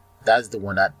 That's the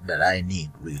one that I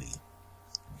need, really.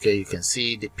 Okay, you can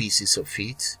see the pieces of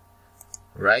it.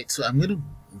 Right, so I'm going to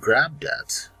grab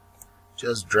that.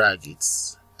 Just drag it.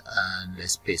 And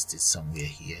let's paste it somewhere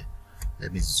here.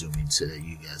 Let me zoom in so that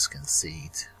you guys can see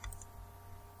it.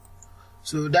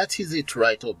 So that is it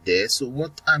right up there. So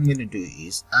what I'm going to do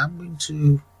is I'm going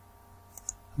to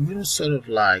sort of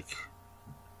like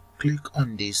click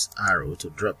on this arrow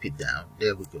to drop it down.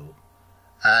 There we go.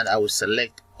 And I will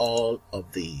select all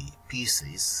of the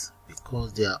pieces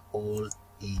because they are all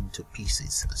into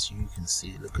pieces, as you can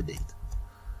see. Look at it.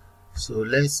 So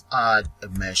let's add a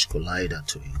mesh collider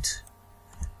to it.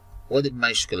 What the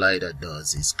mesh collider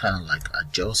does is kind of like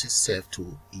adjust itself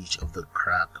to each of the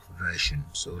crack version.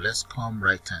 So let's come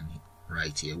right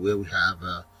here where we have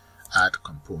add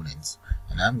components,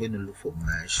 and I'm going to look for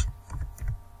mesh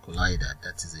collider.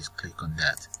 That is it. Click on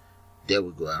that. There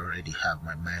we go. I already have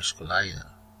my mesh collider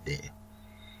there.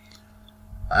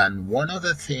 And one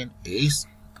other thing is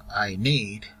I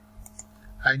need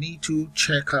to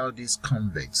check out this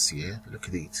convex here. Look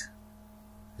at it.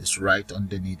 It's right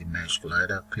underneath the mesh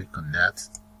collider. Click on that.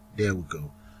 There we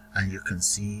go. And you can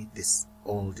see this,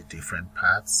 all the different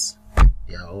parts.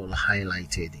 They are all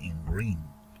highlighted in green.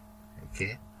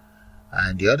 Okay.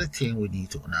 And the other thing we need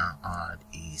to now add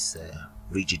is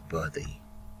rigid body.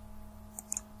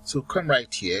 So come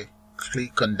right here,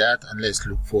 click on that, and let's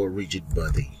look for rigid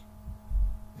body.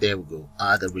 There we go.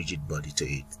 Add a rigid body to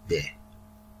it. There.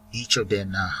 Each of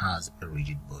them now has a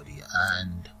rigid body.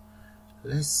 And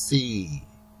let's see.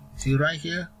 See right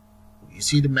here? You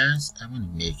see the mass? I'm going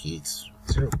to make it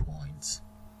 0 points.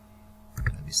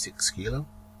 Maybe 6 kilo.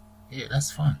 Yeah,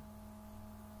 that's fine.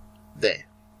 There.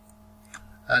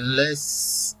 And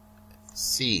let's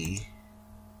see.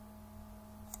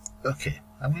 Okay,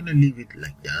 I'm going to leave it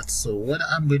like that. So what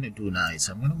I'm going to do now is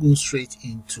I'm going to go straight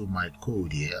into my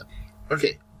code here.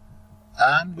 Okay,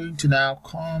 I'm going to now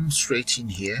come straight in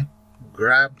here,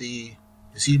 grab the,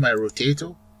 you see my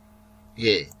rotator?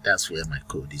 Yeah, that's where my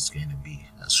code is going to be.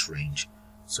 That's strange.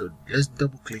 So let's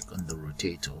double click on the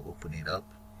rotator, open it up.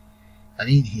 And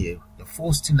in here, the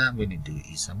first thing I'm going to do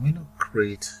is I'm going to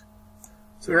create,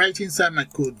 so right inside my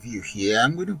code view here,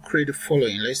 I'm going to create the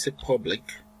following. Let's say public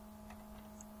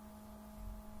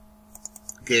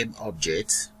game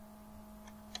object.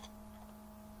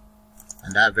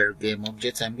 And that very game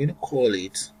object, I'm going to call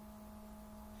it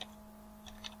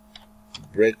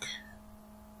break.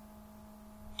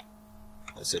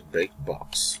 Let's say break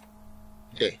box.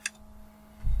 Okay,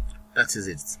 that is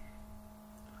it.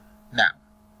 Now,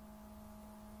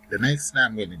 the next thing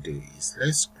I'm going to do is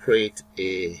let's create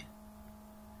a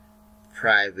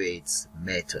private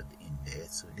method in there.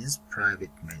 So this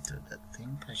private method, I think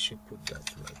I should put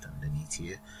that right underneath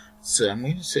here. So I'm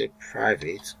going to say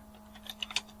private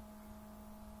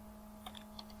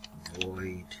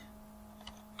void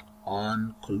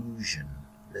on collision.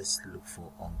 Let's look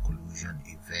for on collision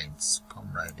events. Come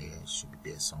right there, it should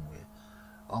be there somewhere.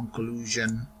 On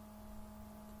collision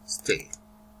stay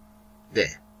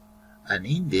there, and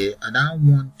in there, and I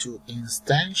want to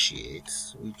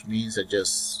instantiate, which means I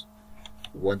just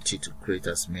want it to create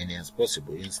as many as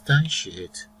possible.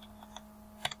 Instantiate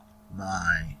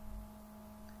my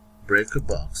breaker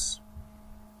box,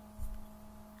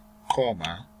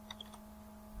 comma,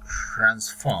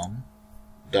 transform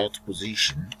dot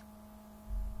position,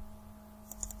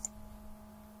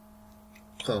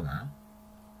 comma,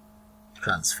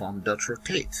 transform dot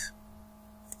rotate.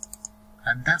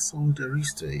 And that's all there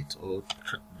is to it, or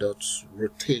dot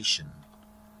rotation.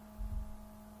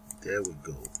 There we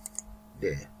go.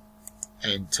 There.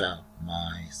 Enter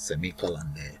my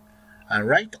semicolon there. And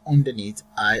right underneath,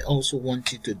 I also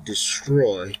wanted to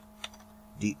destroy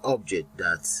the object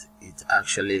that it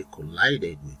actually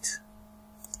collided with.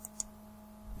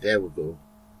 There we go.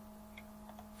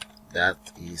 That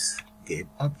is game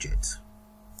object.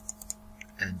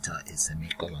 Enter a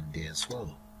semicolon there as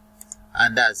well.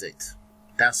 And that's it.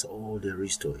 That's all there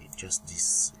is to it, just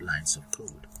these lines of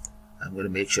code. I'm going to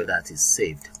make sure that is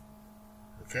saved.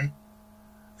 Okay,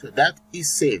 so that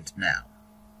is saved now.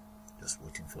 Just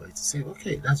waiting for it to save.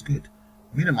 Okay, that's good.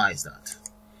 Minimize that.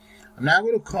 I'm now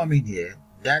going to come in here.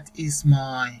 That is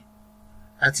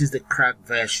the cracked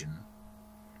version.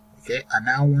 Okay, and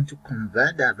now I want to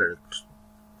convert that very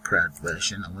cracked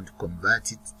version. I want to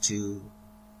convert it to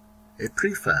a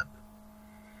prefab.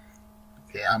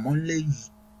 Okay, I'm only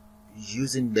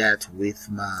using that with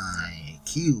my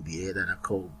cube here that I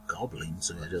call Goblin,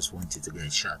 so I just want it to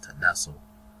get shattered. That's all.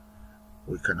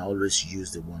 We can always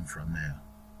use the one from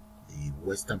the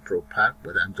Western Pro pack,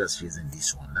 but I'm just using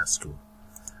this one. That's cool.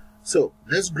 So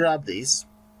let's grab this,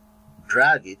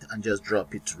 drag it, and just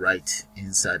drop it right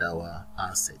inside our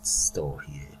assets store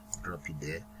here. Drop it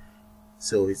there.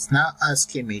 So it's now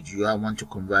asking me, do I want to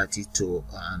convert it to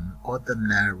an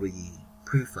ordinary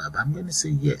prefab? I'm going to say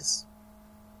yes.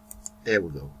 There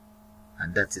we go.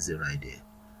 And that is it right there.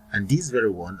 And this very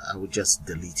one, I will just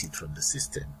delete it from the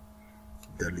system.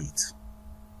 Delete.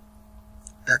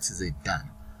 That is it, done.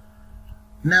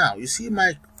 Now, you see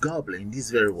my Goblin,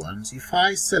 these very ones, if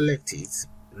I select it,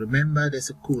 remember there's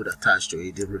a code attached to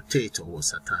it, the rotator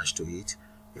was attached to it.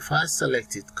 If I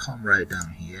select it, come right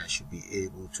down here, I should be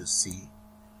able to see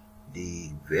the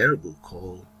variable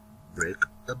called break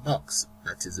a box.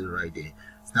 That is it right there.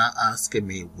 It's now asking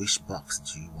me which box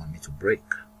do you want me to break.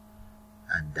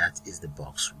 And that is the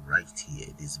box right here,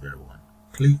 this very one.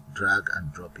 Click, drag,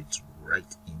 and drop it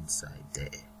right inside there.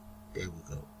 There we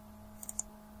go.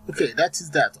 Okay, that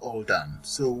is that all done.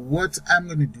 So what I'm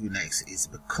going to do next is,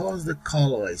 because the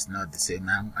color is not the same,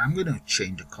 I'm going to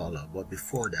change the color. But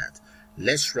before that,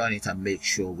 let's run it and make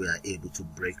sure we are able to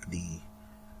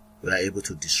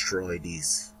destroy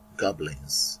these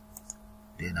goblins.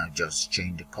 Then I'll just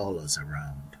change the colors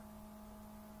around.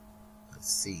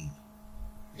 Let's see.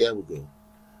 There we go.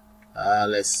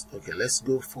 Let's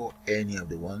go for any of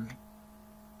the one.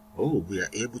 Oh, we are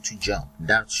able to jump.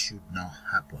 That should not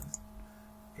happen.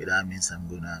 Okay, that means I'm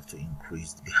going to have to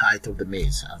increase the height of the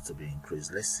maze. Has to be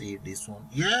increased. Let's see if this one.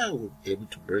 Yeah, we're able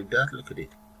to break that. Look at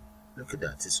it. Look at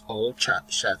that. It's all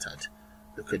shattered.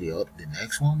 Look at the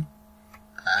next one,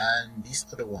 and these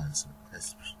other ones.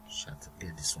 Let's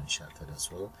get this one shattered as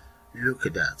well. Look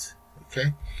at that.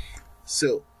 Okay,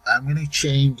 so I'm going to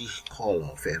change the color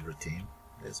of everything.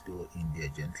 Let's go in there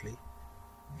gently.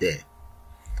 There.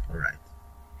 All right.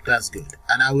 That's good.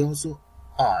 And I will also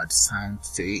add sound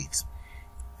to it.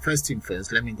 First thing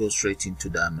first, let me go straight into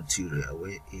that material.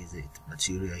 Where is it?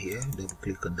 Material here. Double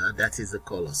click on that. That is the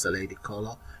color. Select the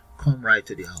color. Come right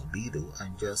to the albedo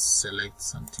and just select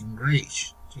something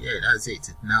grayish. Yeah, that's it.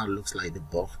 It now looks like the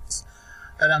box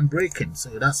that I'm breaking.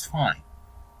 So that's fine.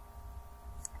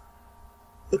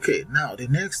 Okay, now the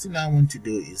next thing I want to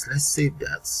do is, let's save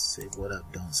that. Save what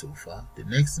I've done so far. The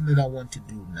next thing that I want to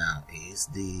do now is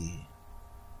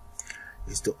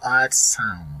to add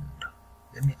sound.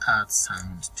 Let me add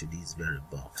sound to this very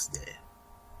box there.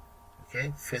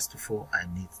 Okay, first of all, I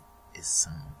need a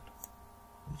sound,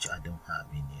 which I don't have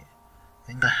in here. I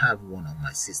think I have one on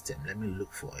my system. Let me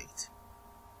look for it.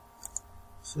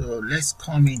 So let's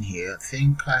come in here. I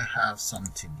think I have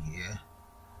something here.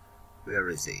 Where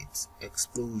is it?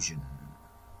 Explosion.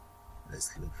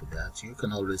 Let's look for that. You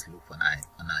can always look for an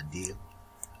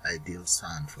ideal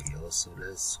sound for yours. So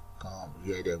let's come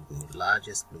here. There we go. Large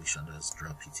explosion. Let's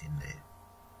drop it in there.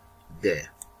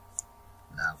 There.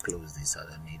 Now close this. I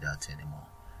don't need that anymore.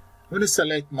 I'm going to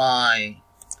select my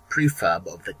prefab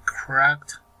of the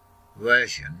cracked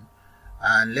version,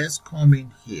 and let's come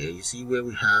in here. You see where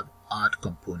we have add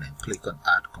component. Click on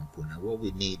add component. What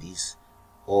we need is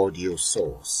audio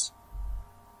source.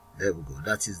 There we go.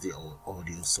 That is the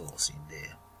audio source in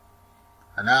there.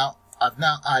 And now I've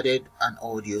added an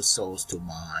audio source to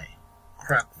my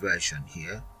cracked version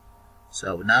here. So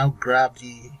I will now grab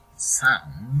the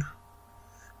sound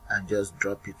and just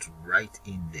drop it right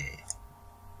in there.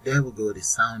 There we go. The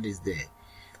sound is there.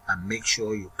 And make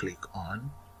sure you click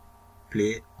on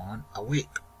play on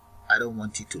awake. I don't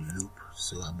want it to loop,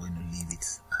 so I'm going to leave it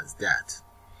as that.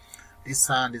 This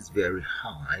sound is very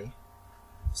high,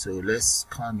 so let's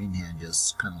come in here and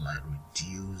just kind of like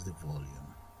reduce the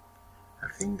volume. I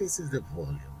think this is the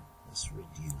volume. Let's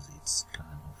reduce it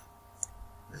kind of.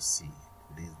 Let's see.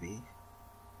 Could this be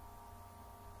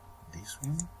this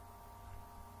one?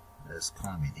 Let's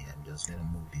come in here. I'm just going to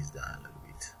move this down a little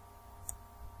bit.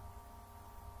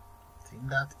 I think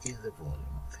that is the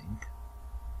volume, I think.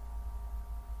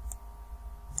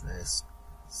 Let's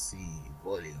see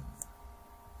volume,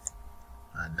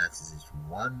 and that is it.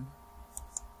 One,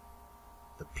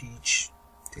 the pitch,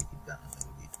 take it down a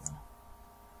little bit more,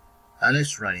 and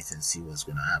let's run it and see what's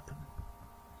going to happen.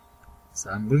 So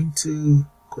I'm going to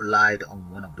collide on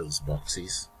one of those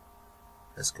boxes.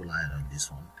 Let's collide on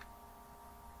this one.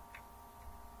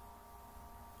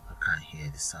 I can't hear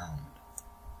the sound.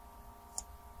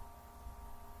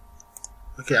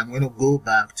 Okay, I'm going to go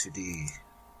back to the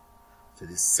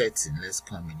setting. Let's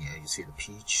come in here. You see the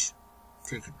pitch,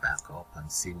 take it back up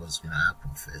and see what's going to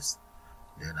happen first.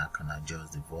 Then I can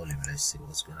adjust the volume. Let's see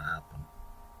what's going to happen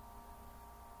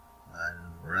and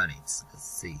run it. Let's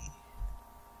see.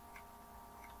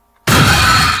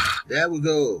 There we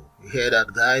go. You hear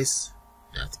that, guys?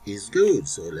 That is good.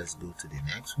 So let's go to the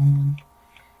next one.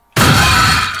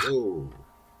 Oh,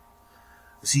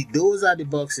 see, those are the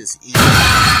boxes.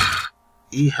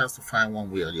 He has to find one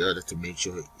way or the other to make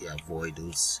sure he avoid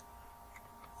those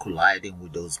colliding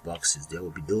with those boxes. There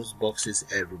will be those boxes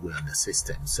everywhere in the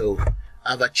system. So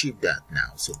I've achieved that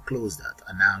now. So close that.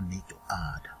 I now need to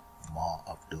add more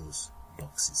of those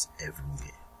boxes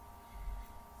everywhere.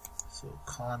 So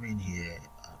come in here.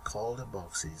 I'll call the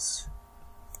boxes.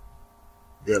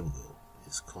 There we go.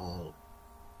 It's called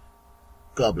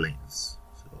goblins.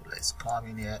 So let's come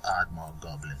in here, add more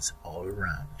goblins all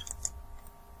around.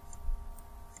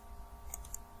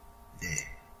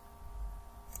 There.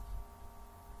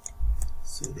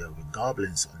 So there will be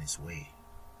goblins on his way.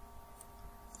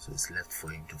 So it's left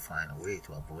for him to find a way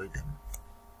to avoid them.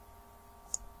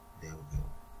 There we go.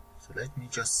 So let me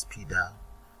just speed that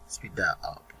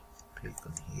up. Click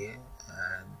on here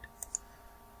and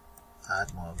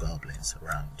add more goblins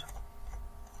around.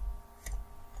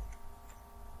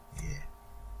 Yeah.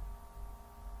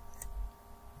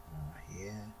 More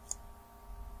here.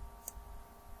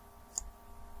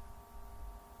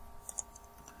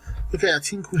 Okay, I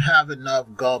think we have enough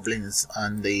goblins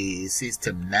on the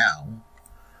system now.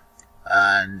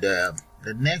 And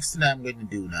the next thing I'm going to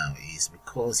do now is,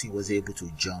 because he was able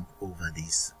to jump over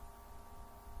the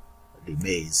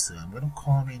maze, so I'm going to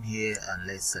come in here and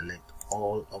let's select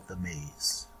all of the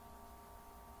maze.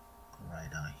 Come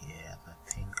right down here. I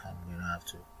think I'm going to have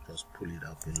to just pull it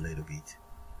up a little bit.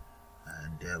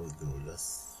 And there we go.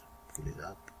 Just pull it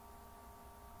up.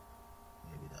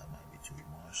 Maybe that might be too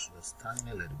much. Just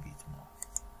tiny a little bit more.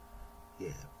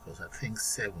 Yeah, because I think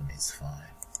 7 is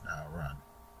fine. Now run.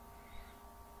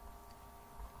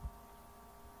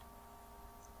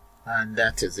 And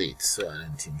that is it. So I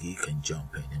don't think he can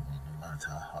jump anymore, no matter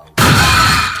how.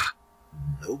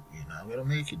 Nope, you're not gonna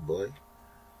make it, boy.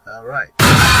 Alright.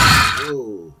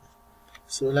 Whoa.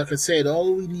 So like I said,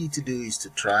 all we need to do is to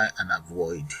try and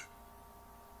avoid.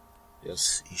 You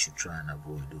should try and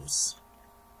avoid those.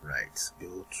 Right,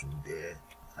 go through there.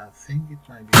 I think it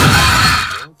might be.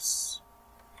 Oops.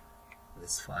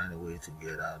 Let's find a way to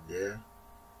get out there.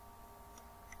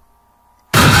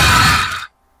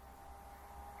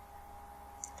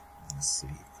 Let's see,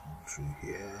 come through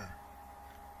here.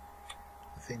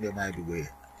 I think there might be way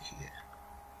here.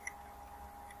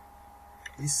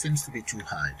 This seems to be too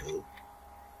high though.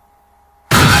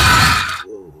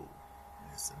 Whoa,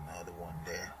 there's another one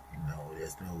there. No,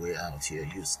 there's no way out here.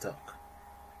 You're stuck.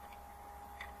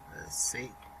 Let's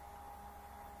see.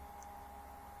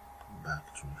 Come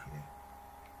back through here.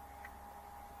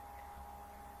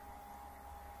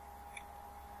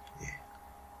 Yeah.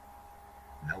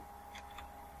 Nope.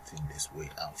 I think there's way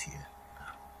out here.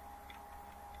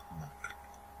 Come back.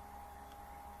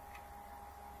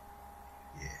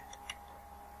 Yeah.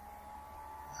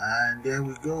 And there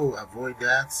we go. Avoid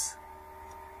that.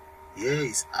 Yeah,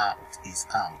 it's out. It's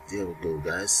out. There we go,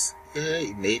 guys. Yeah,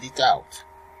 he made it out.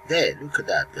 There, look at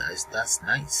that, guys. That's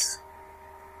nice.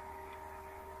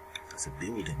 There's a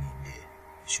building in there.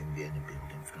 There shouldn't be any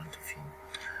building in front of him.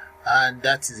 And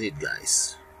that is it,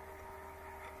 guys.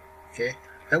 Okay.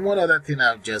 And one other thing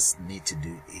I just need to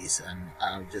do is, and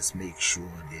I'll just make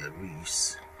sure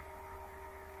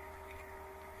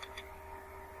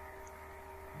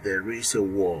there is a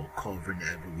wall covering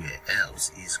everywhere,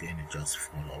 else it's going to just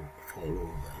fall over.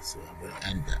 So I'm going to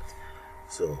end that.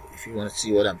 So if you want to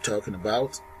see what I'm talking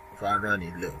about, if I run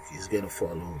it, look, it's going to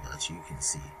fall over, as you can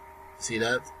see. See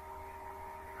that?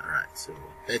 Alright, so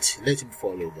let him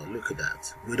fall over. Look at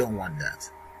that. We don't want that.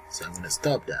 So I'm going to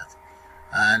stop that.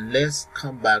 And let's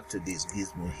come back to this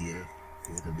gizmo here.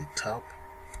 Go to the top.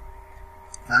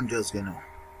 I'm just going to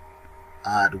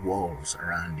add walls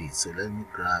around it. So let me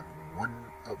grab one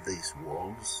of these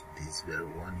walls, this very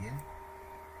one here.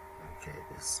 Okay,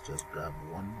 let's just grab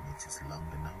one which is long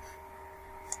enough.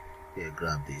 Here,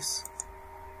 grab this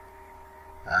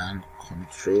and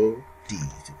Control D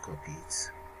to copy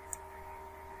it.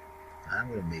 I'm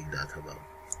going to make that about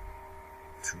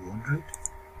 200.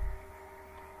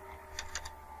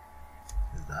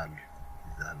 Is that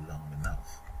long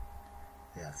enough?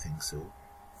 Yeah, I think so.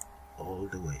 all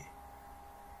the way.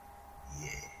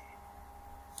 Yeah.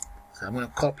 So I'm going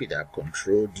to copy that,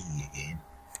 Control D again,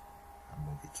 and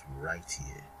move it right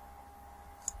here.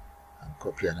 And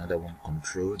copy another one,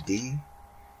 Control D,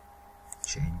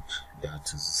 change that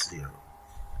to 0,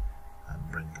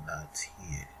 and bring that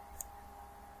here.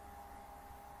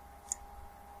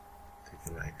 Take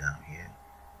it right down here.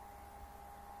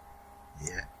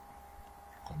 Yeah.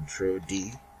 Control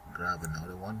D, grab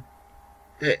another one.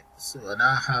 There. So I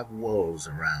now have walls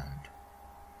around.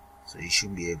 So you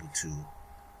shouldn't be able to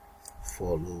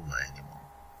fall over anymore.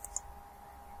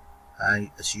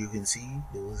 As you can see,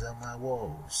 those are my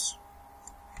walls.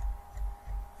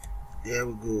 There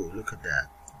we go. Look at that.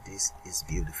 This is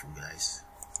beautiful, guys.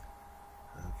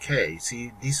 Okay,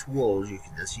 see these walls,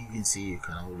 as you can see, you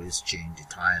can always change the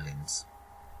tilings.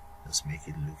 Just make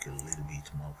it look a little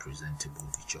bit more presentable.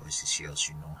 The choice is yours.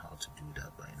 You know how to do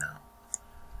that by now.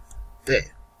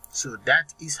 There. So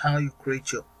that is how you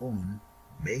create your own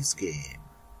maze game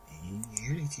in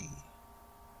Unity.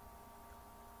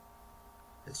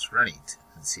 Let's run it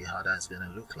and see how that's gonna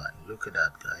look like. Look at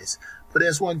that, guys. But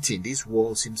there's one thing, this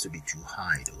wall seems to be too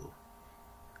high though,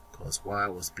 because while I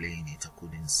was playing it I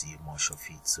couldn't see much of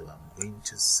it. So I'm going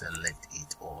to select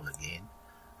it all again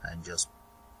and just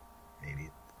maybe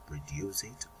reduce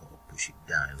it or push it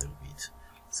down a little bit.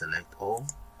 Select all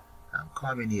and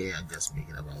come in here and just make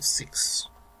it about 6.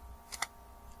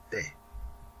 There.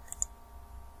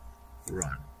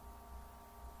 Run.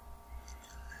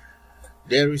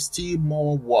 There is still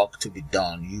more work to be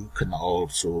done. You can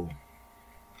also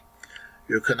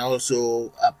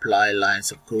apply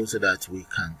lines of code so that we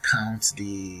can count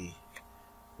the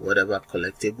whatever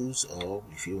collectibles, or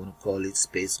if you want to call it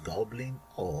space goblin,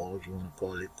 or if you want to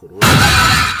call it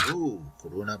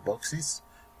corona boxes,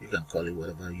 you can call it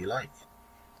whatever you like.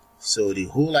 So the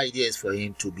whole idea is for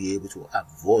him to be able to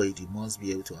avoid, he must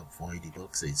be able to avoid the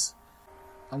boxes.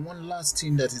 And one last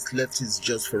thing that is left is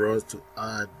just for us to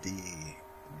add the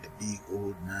big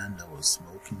old man that was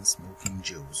smoking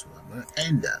Joe. So I'm going to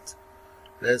end that.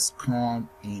 Let's come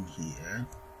in here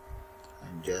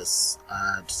and just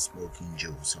add Smoking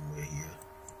Joe somewhere here.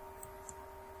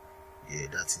 Yeah,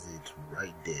 that is it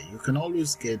right there. You can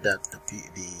always get that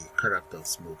the character of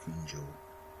Smoking Joe.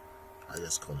 I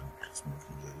just call him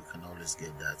Smoking Joe. You can always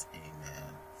get that in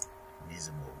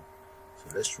Nismo. So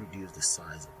let's reduce the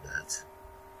size of that.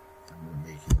 I'm going to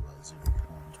make it about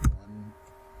 0.1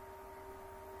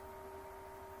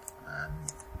 and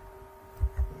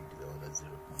make the other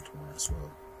 0.1 as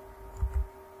well.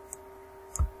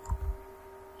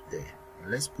 There.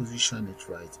 And let's position it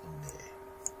right in there.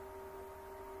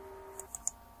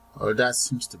 Oh, that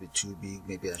seems to be too big.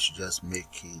 Maybe I should just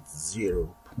make it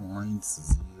 0.05.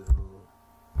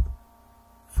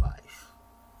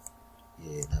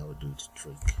 Yeah, that will do the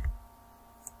trick.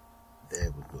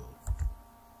 There we go.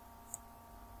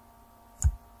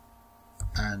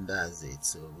 And that's it.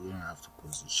 So we don't have to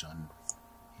position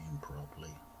him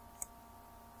properly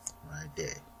right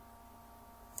there.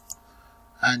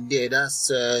 And yeah, that's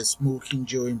Smoking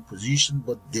Joe in position.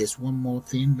 But there's one more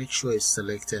thing. Make sure it's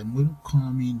selected. I'm going to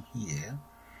come in here.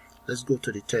 Let's go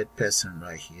to the third person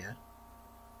right here,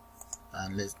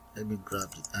 and let me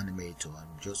grab the animator.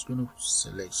 I'm just going to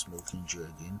select Smoking Joe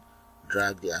again,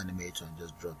 drag the animator and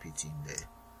just drop it in there.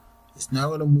 It's not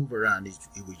going to move around. It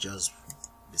will just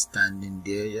be standing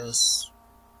there, just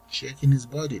shaking his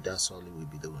body. That's all it will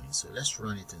be doing. So let's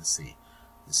run it and see.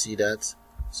 You see that?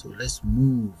 So let's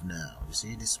move now. You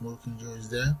see the Smoking Joe is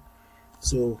there.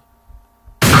 So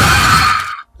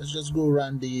let's just go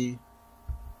around the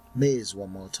maze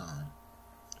one more time.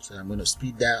 So I'm going to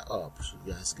speed that up so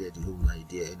you guys get the whole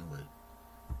idea anyway.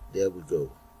 There we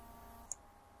go.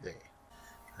 There.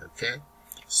 Okay.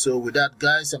 So with that,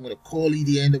 guys, I'm going to call it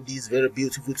the end of this very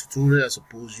beautiful tutorial. I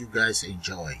suppose you guys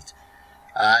enjoyed.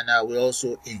 And I will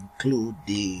also include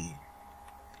the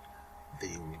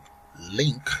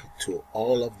link to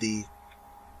all of the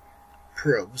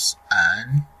props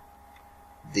and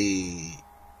the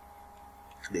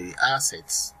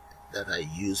assets that I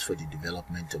use for the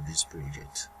development of this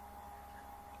project.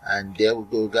 And there we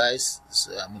go, guys.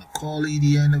 So I'm going to call it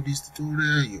the end of this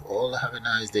tutorial. You all have a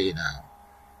nice day now,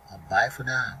 and bye for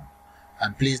now.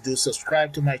 And please do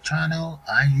subscribe to my channel,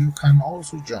 and you can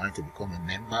also join to become a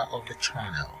member of the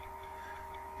channel.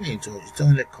 It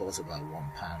only costs about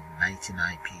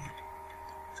 £1.99p.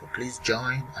 So please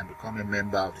join and become a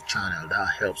member of the channel. That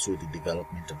helps with the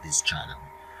development of this channel.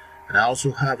 And I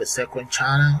also have a second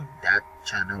channel. That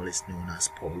channel is known as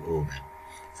Paul Omen.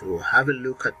 So have a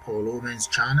look at Paul Omen's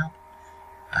channel,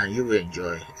 and you will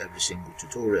enjoy every single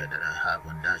tutorial that I have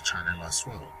on that channel as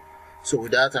well. So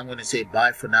with that, I'm going to say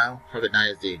bye for now. Have a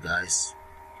nice day, guys,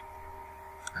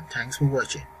 and thanks for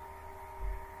watching.